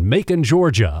in Macon,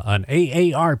 Georgia, an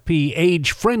AARP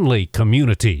age-friendly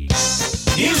community.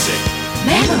 Music,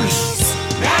 memories,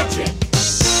 magic,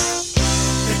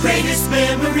 the greatest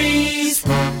memories.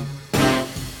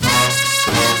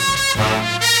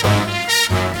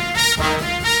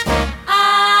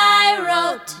 I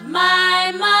wrote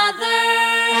my mother,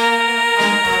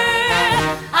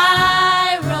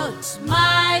 I wrote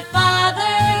my father,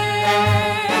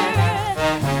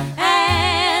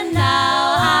 and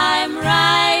now I'm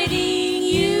writing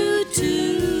you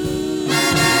too.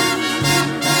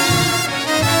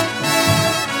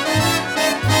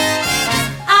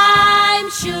 I'm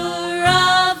sure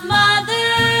of mother,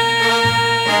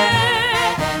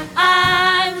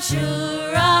 I'm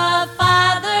sure of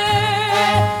father,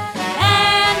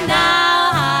 and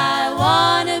now I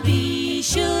wanna be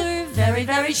sure, very,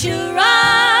 very sure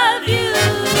of you.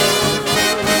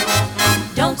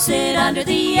 Don't sit under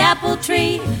the apple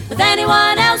tree with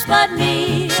anyone else but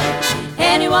me,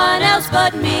 anyone else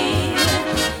but me,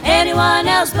 anyone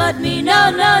else but me. No,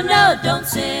 no, no, don't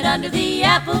sit under the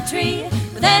apple tree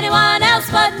with anyone else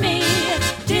but me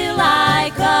till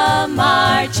I come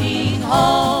marching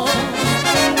home.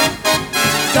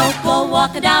 Don't go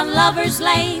walking down Lover's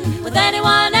Lane with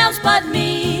anyone else but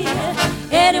me,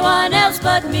 anyone else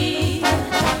but me,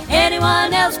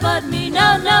 anyone else but me.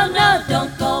 No, no, no,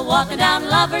 don't go walking down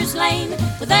Lover's Lane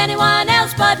with anyone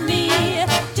else but me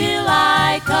till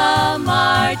I come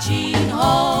marching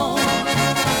home.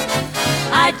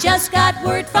 I just got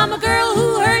word from a girl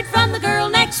who heard from the girl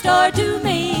next door to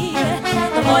me.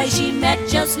 The boy she met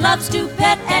just loves to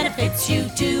pet, and it fits you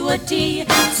to a T.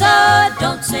 So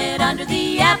don't sit under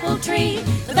the apple tree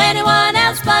with anyone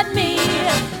else but me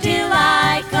till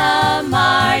I come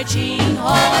marching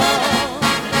home.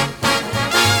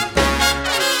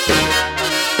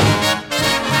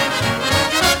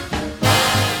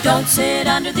 Don't sit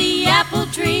under the apple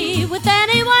tree with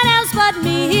anyone else but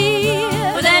me,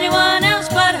 with anyone else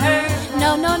but her.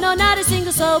 No, no, no, not a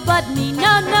single soul but me.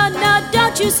 No, no, no,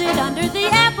 don't you sit under the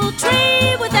apple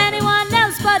tree with anyone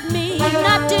else but me.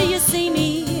 Not till you see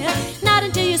me, not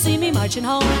until you see me marching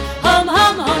home. Home,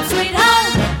 home, home, sweet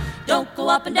home. Don't go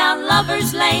up and down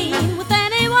Lover's Lane with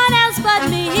anyone else but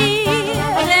me,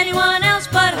 with anyone else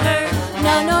but her.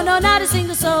 No, no, no, not a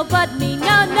single soul but me.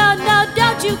 No, no, no,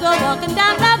 don't you go walking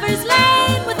down Lover's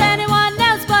Lane with anyone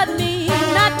else but me.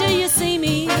 Not till you see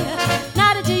me,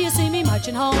 not until you see me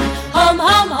marching home. Home,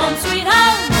 home, home, sweet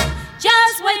home.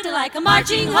 Just wait till I come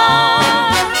marching home.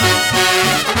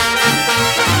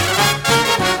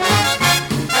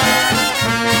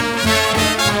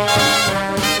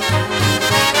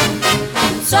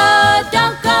 So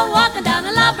don't go walking down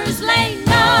the Lover's Lane,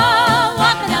 no,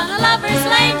 walking down the Lover's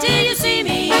Lane till you see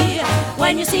me.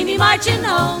 When you see me marching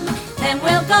home, then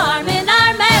we'll go arm in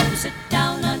arm and sit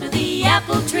down under the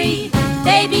apple tree.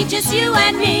 Baby, just you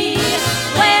and me,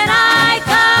 when I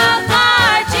come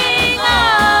marching home.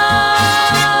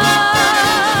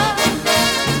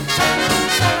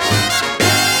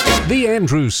 The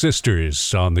Andrews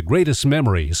Sisters on The Greatest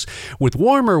Memories. With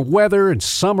warmer weather and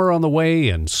summer on the way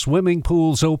and swimming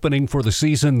pools opening for the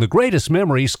season, The Greatest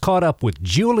Memories caught up with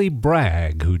Julie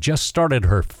Bragg, who just started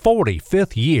her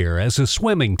 45th year as a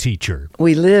swimming teacher.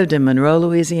 We lived in Monroe,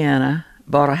 Louisiana,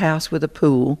 bought a house with a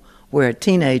pool where a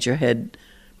teenager had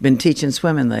been teaching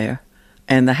swimming there,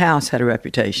 and the house had a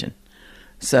reputation.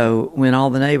 So when all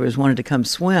the neighbors wanted to come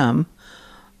swim,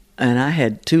 and I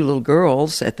had 2 little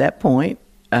girls at that point,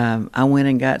 I went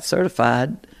and got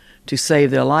certified to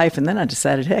save their life, and then I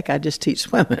decided, heck, I just teach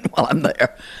swimming while I'm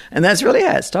there. And that's really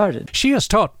how it started. She has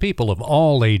taught people of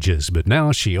all ages, but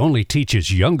now she only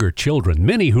teaches younger children,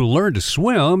 many who learn to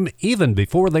swim even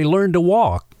before they learn to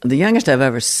walk. The youngest I've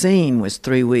ever seen was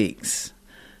 3 weeks.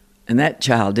 And that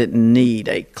child didn't need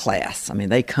a class. I mean,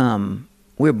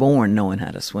 we're born knowing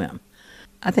how to swim.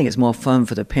 I think it's more fun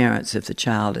for the parents if the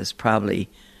child is probably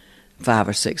 5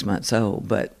 or 6 months old,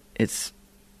 but it's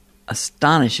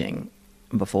astonishing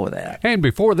before that. And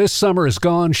before this summer is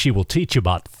gone, she will teach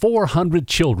about 400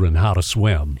 children how to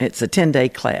swim. It's a 10-day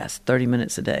class, 30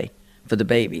 minutes a day for the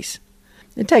babies.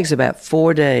 It takes about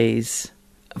 4 days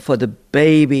for the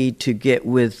baby to get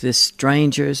with the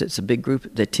strangers. It's a big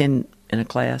group. They're 10 in a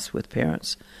class with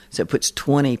parents. So it puts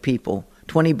 20 people,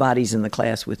 20 bodies in the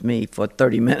class with me for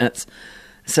 30 minutes.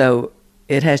 So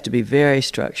it has to be very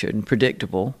structured and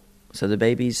predictable. So the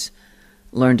babies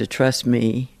learn to trust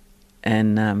me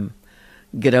and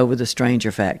get over the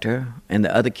stranger factor and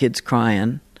the other kids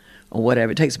crying or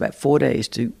whatever. It takes about 4 days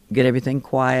to get everything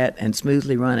quiet and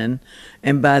smoothly running.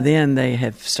 And by then, they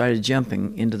have started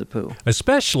jumping into the pool.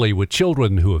 Especially with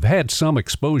children who have had some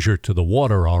exposure to the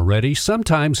water already,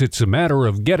 sometimes it's a matter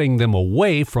of getting them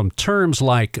away from terms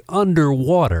like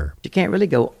underwater. You can't really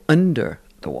go under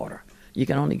the water. You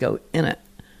can only go in it.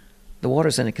 The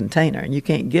water's in a container, and you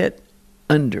can't get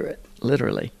under it,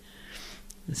 literally.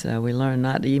 So we learn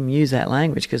not to even use that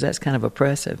language because that's kind of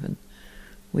oppressive. And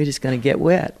we're just going to get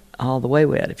wet, all the way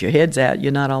wet. If your head's out,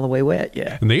 you're not all the way wet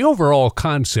yet. And the overall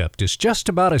concept is just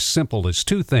about as simple as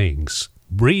two things: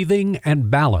 breathing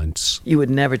and balance. You would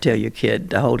never tell your kid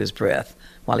to hold his breath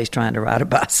while he's trying to ride a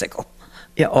bicycle,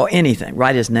 or anything,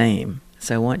 write his name.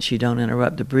 So once you don't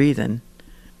interrupt the breathing,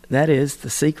 that is the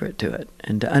secret to it.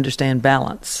 And to understand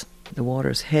balance, the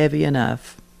water's heavy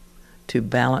enough to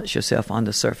balance yourself on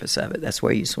the surface of it. That's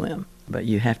where you swim. But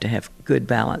you have to have good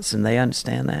balance, and they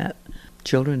understand that.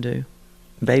 Children do.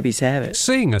 Babies have it.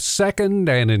 Seeing a second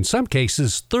and in some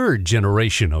cases third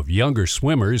generation of younger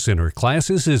swimmers in her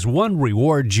classes is one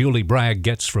reward Julie Bragg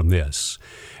gets from this.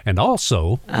 And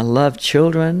also, I love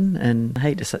children, and I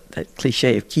hate to say that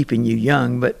cliche of keeping you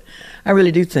young, but I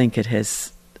really do think it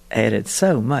has added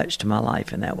so much to my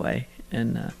life in that way,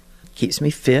 and keeps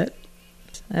me fit.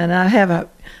 And I have a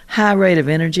high rate of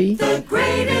energy.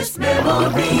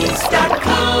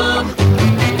 TheGreatestMemories.com.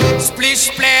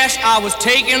 Splish splash, I was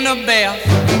taking a bath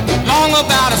long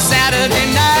about a Saturday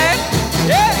night.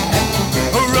 Yeah,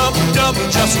 rubbed up,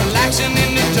 just relaxing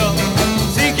in the tub,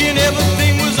 thinking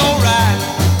everything was alright.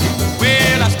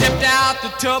 Well, I stepped out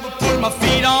the tub, put my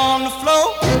feet on the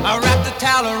floor, I wrapped the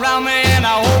towel around me and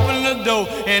I opened the door,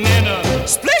 and in a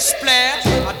splish splash,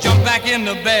 I jumped back in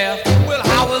the bath. Well,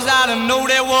 how was I to know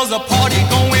there was a party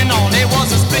going on? There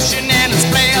was a splishing and a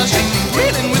splashing,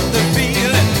 reeling with the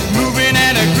feeling, moving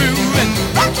and a grooving,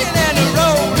 rocking and a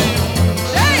rolling.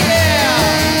 Yeah!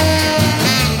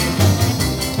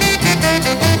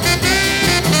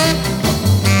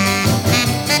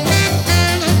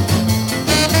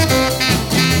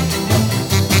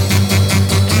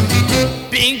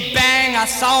 Bing bang, I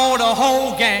saw the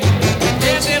whole gang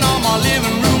dancing on my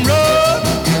living room rug.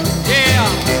 Yeah,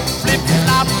 flip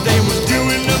flop, they was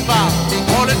doing the bop.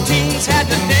 All the teens had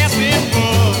the dancing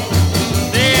bug.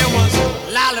 There was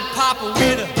Lollipop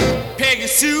with a Peggy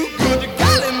Sue, but the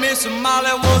golly Miss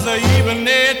Molly was even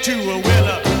there too.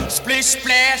 Well, splish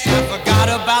splash, I forgot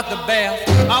about the bath.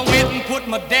 I went and put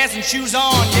my dancing shoes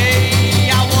on.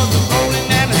 Yeah, I was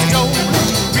rolling and a strolling,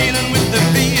 reeling with the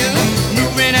feel,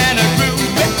 moving and a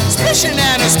grooving, splishing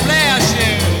and a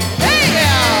splashing.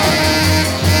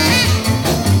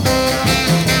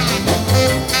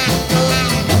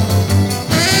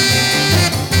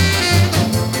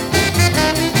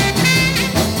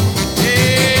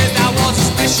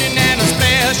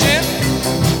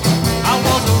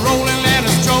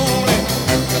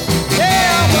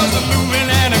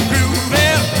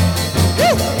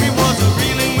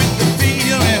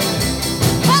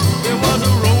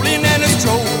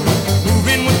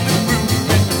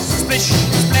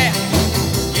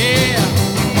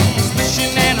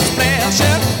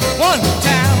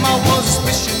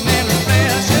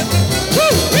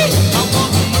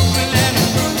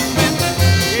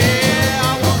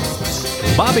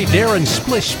 Bobby Darin's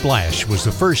Splish Splash was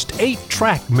the first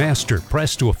 8-track master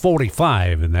pressed to a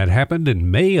 45, and that happened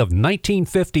in May of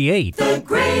 1958. The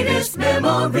greatest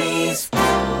memories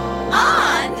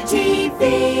on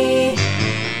TV.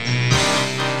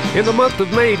 In the month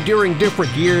of May, during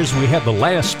different years, we had the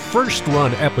last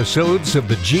first-run episodes of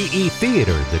the GE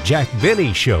Theater, The Jack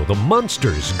Benny Show, The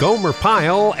Munsters, Gomer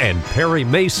Pyle, and Perry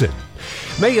Mason.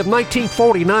 May of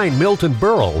 1949, Milton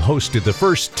Berle hosted the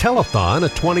first telethon, a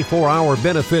 24-hour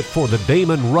benefit for the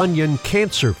Damon Runyon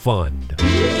Cancer Fund.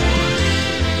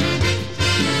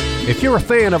 If you're a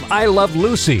fan of I Love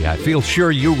Lucy, I feel sure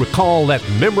you recall that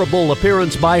memorable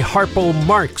appearance by Harpo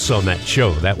Marx on that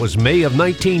show. That was May of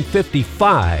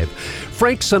 1955.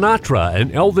 Frank Sinatra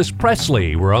and Elvis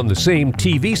Presley were on the same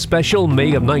TV special,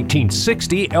 May of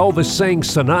 1960. Elvis sang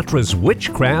Sinatra's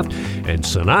Witchcraft, and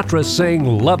Sinatra sang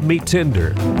Love Me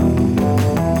Tender.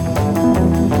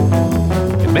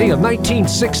 In May of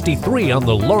 1963, on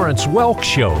the Lawrence Welk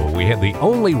Show, we had the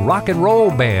only rock and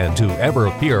roll band to ever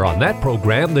appear on that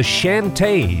program. The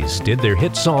Shantays did their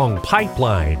hit song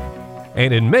Pipeline.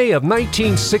 And in May of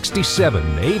 1967,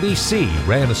 ABC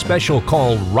ran a special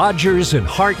called Rodgers and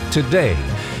Hart Today.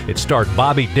 It starred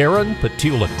Bobby Darin,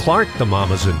 Petula Clark, the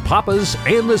Mamas and Papas,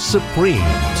 and the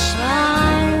Supremes.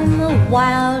 I'm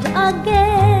wild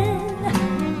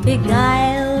again,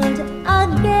 beguiled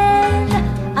again,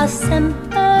 a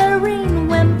simpering,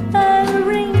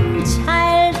 whimpering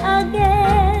child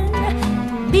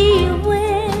again,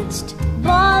 bewitched,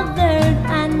 bothered,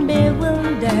 and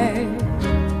bewildered.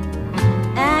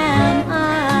 Am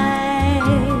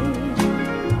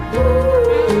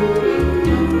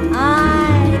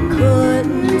I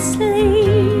couldn't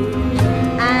sleep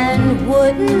and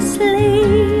wouldn't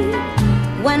sleep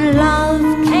when love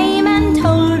came and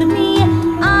told me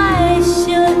I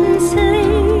shouldn't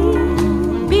sleep.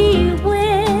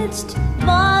 Bewitched,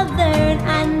 bothered,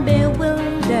 and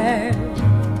bewildered.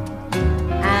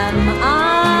 Am I?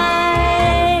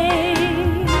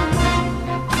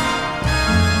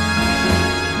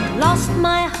 Lost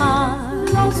my heart,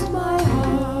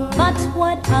 but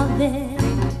what of it?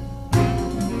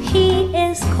 He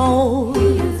is cold,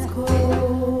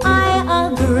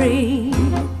 I agree.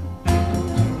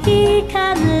 He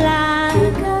can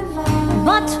lie,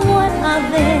 but what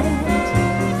of it?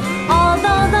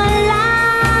 Although the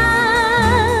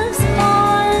laughs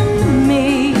on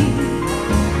me,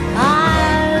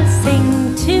 I'll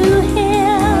sing to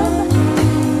him,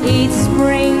 each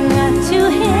spring to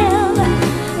him,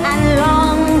 and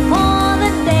long for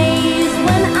the days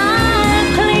when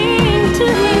I cling to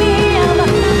him,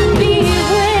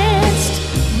 bewitched,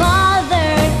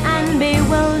 bothered, and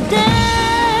bewildered.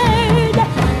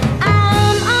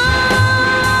 Am I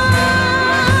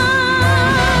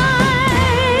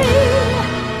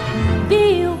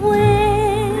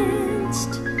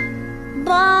bewitched,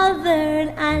 bothered,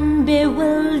 and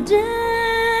bewildered?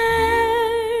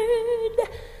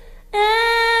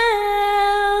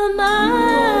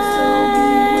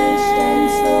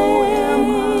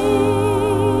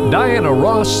 Diana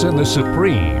Ross and the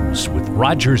Supremes with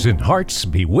Rodgers and Hart's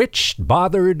Bewitched,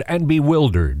 Bothered, and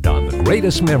Bewildered on The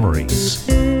Greatest Memories.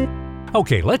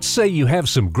 Okay, let's say you have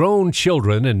some grown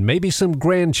children and maybe some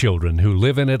grandchildren who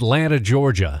live in Atlanta,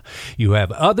 Georgia. You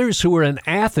have others who are in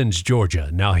Athens, Georgia.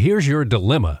 Now, here's your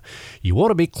dilemma. You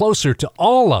want to be closer to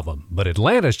all of them, but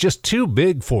Atlanta's just too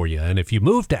big for you, and if you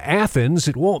move to Athens,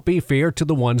 it won't be fair to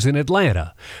the ones in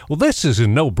Atlanta. Well, this is a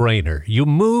no-brainer. You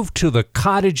move to the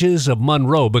Cottages of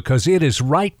Monroe because it is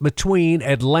right between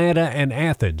Atlanta and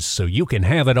Athens, so you can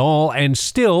have it all and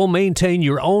still maintain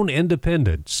your own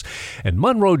independence. And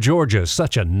Monroe, Georgia is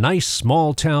such a nice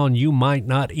small town you might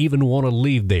not even want to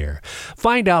leave there.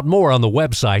 Find out more on the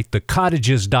website,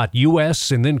 thecottages.us,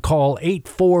 and then call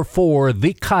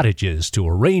 844-THE-COTTAGES to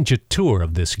arrange a tour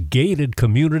of this gated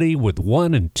community with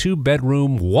 1- and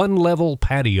 2-bedroom, 1-level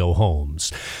patio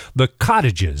homes. The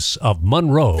Cottages of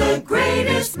Monroe. The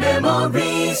greatest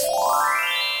memories.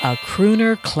 A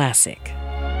crooner classic.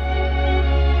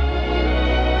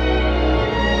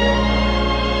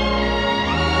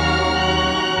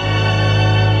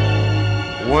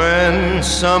 When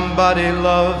somebody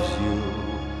loves you,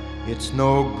 it's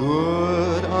no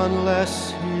good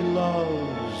unless he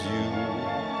loves you.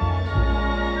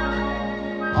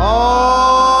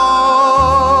 All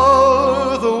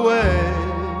the way,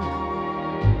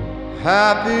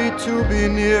 happy to be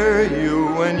near you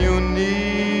when you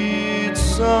need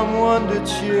someone to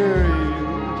cheer you.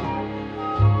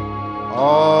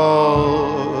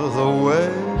 All the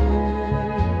way,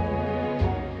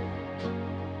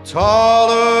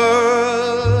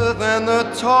 taller than the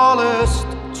tallest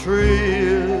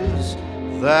trees,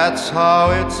 that's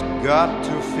how it's got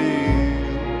to feel.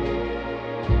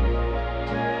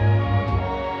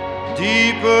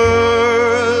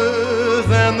 Deeper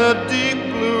than the deep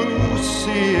blue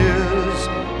sea is,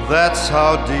 that's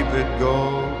how deep it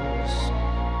goes,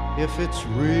 if it's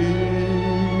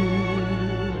real.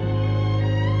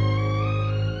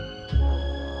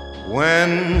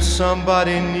 When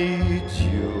somebody needs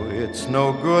you, it's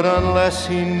no good unless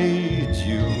he needs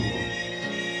you.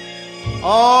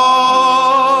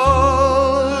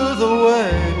 All the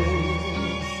way,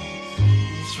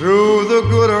 through the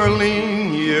good or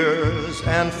lean years,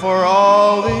 and for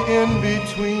all the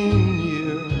in-between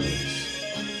years,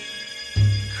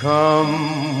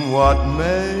 come what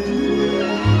may.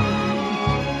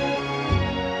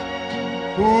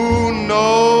 Who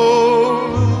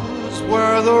knows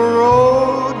where the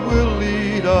road will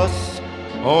lead us?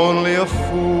 Only a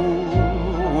fool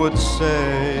would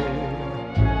say.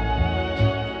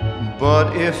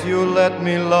 But if you let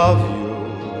me love you,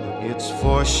 it's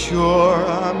for sure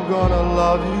I'm gonna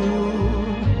love you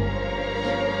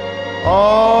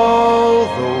all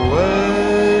the way,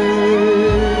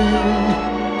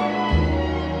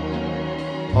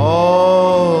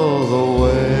 all the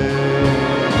way.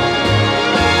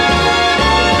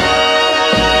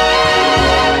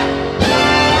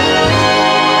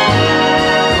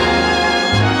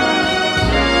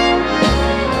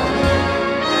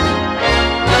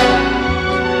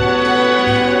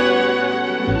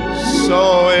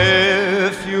 So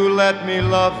if you let me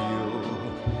love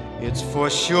you, it's for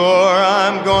sure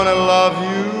I'm gonna love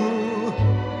you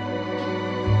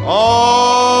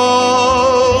all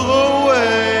the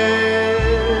way,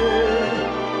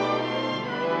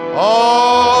 all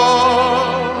the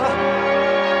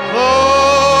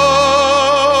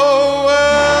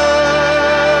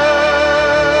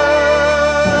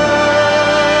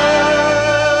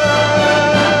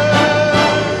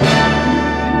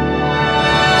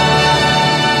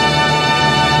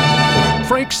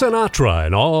Frank Sinatra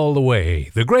and All the Way.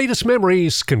 The Greatest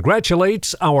Memories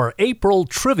congratulates our April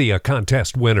Trivia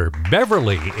Contest winner,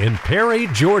 Beverly in Perry,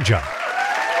 Georgia.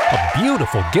 A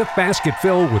beautiful gift basket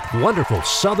filled with wonderful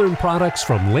Southern products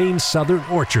from Lane's Southern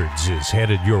Orchards is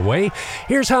headed your way.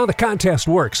 Here's how the contest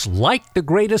works. Like The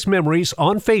Greatest Memories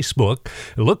on Facebook,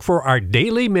 look for our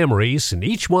daily memories, and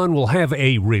each one will have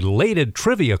a related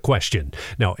trivia question.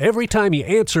 Now, every time you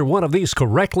answer one of these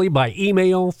correctly by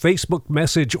email, Facebook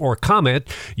message, or comment,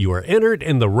 you are entered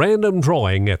in the random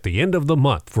drawing at the end of the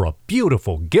month for a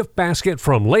beautiful gift basket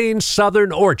from Lane's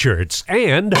Southern Orchards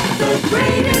and The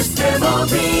Greatest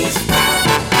Memories.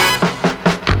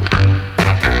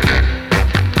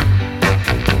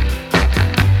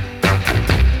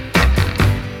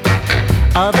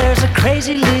 Oh, there's a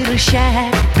crazy little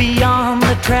shack beyond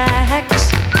the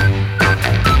tracks,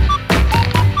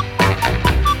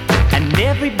 and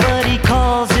everybody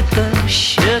calls it the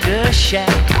Sugar Shack.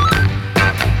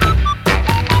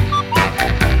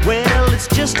 Well, it's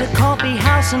just a coffee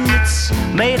house and it's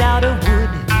made out of wood.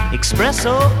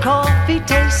 Espresso coffee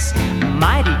tastes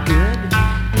mighty good.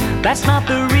 That's not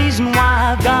the reason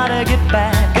why I've gotta get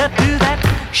back up to that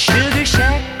Sugar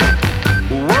Shack.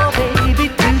 Whoa, baby,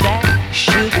 to that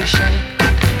Sugar Shack.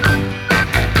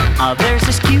 There's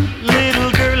this cute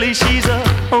little girlie, she's a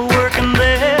working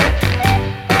there.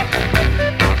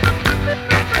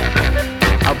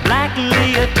 Black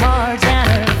leotards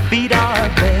and her feet are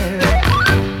bare.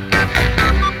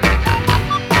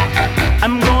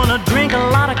 I'm gonna drink a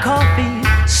lot of coffee,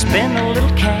 spend a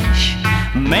little cash,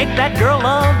 make that girl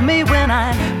love me when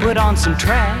I put on some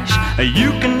trash.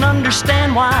 You can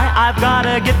understand why I've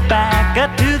gotta get back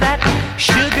to that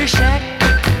Sugar Shack.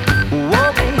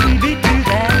 Whoa, baby, to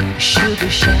that Sugar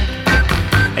Shack.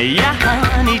 Yeah,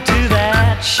 honey, to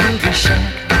that Sugar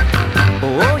Shack.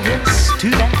 Oh, yes, to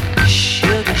that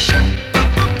Sugar Shack.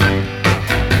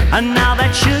 And now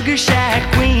that Sugar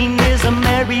Shack queen is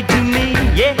married to me,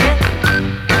 yeah.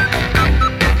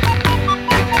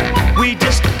 We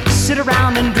just sit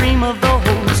around and dream of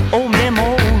those old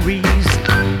memories.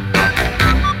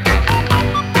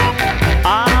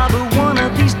 But one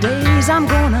of these days I'm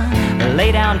gonna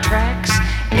lay down tracks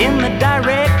in the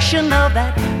direction of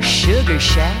that Sugar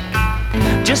Shack.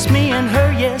 Just me and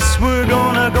her, yes, we're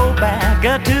gonna go back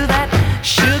to that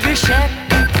Sugar Shack.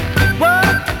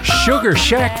 Whoa. Sugar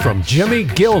Shack from Jimmy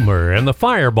Gilmer and the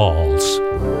Fireballs.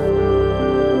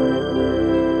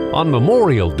 On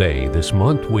Memorial Day this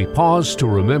month, we pause to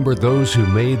remember those who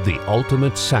made the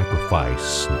ultimate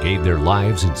sacrifice and gave their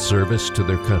lives in service to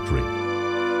their country.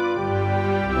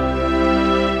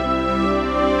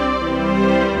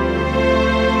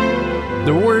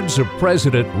 The words of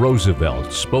President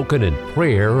Roosevelt, spoken in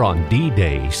prayer on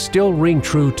D-Day, still ring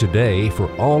true today for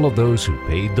all of those who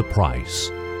paid the price.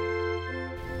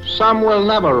 Some will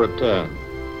never return.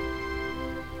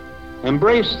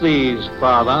 Embrace these,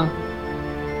 Father,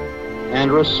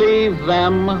 and receive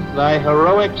them, thy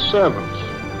heroic servants,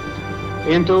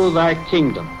 into thy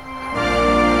kingdom.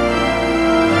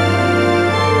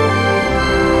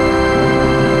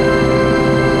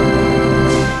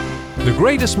 The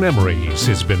Greatest Memories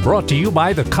has been brought to you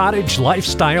by the Cottage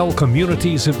Lifestyle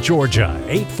Communities of Georgia,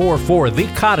 844 The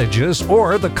Cottages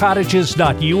or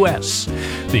thecottages.us.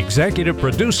 The executive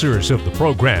producers of the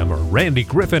program are Randy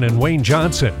Griffin and Wayne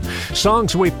Johnson.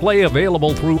 Songs we play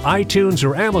available through iTunes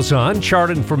or Amazon, chart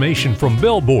information from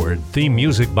Billboard, theme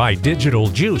music by Digital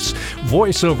Juice,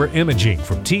 voiceover imaging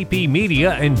from TP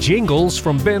Media, and jingles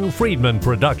from Ben Friedman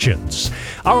Productions.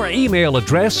 Our email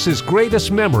address is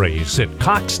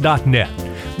greatestmemories@cox.net.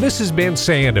 This has been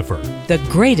Sandifer. The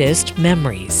Greatest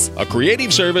Memories. A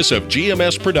creative service of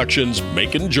GMS Productions,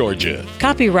 Macon, Georgia.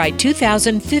 Copyright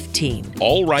 2015.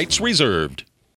 All rights reserved.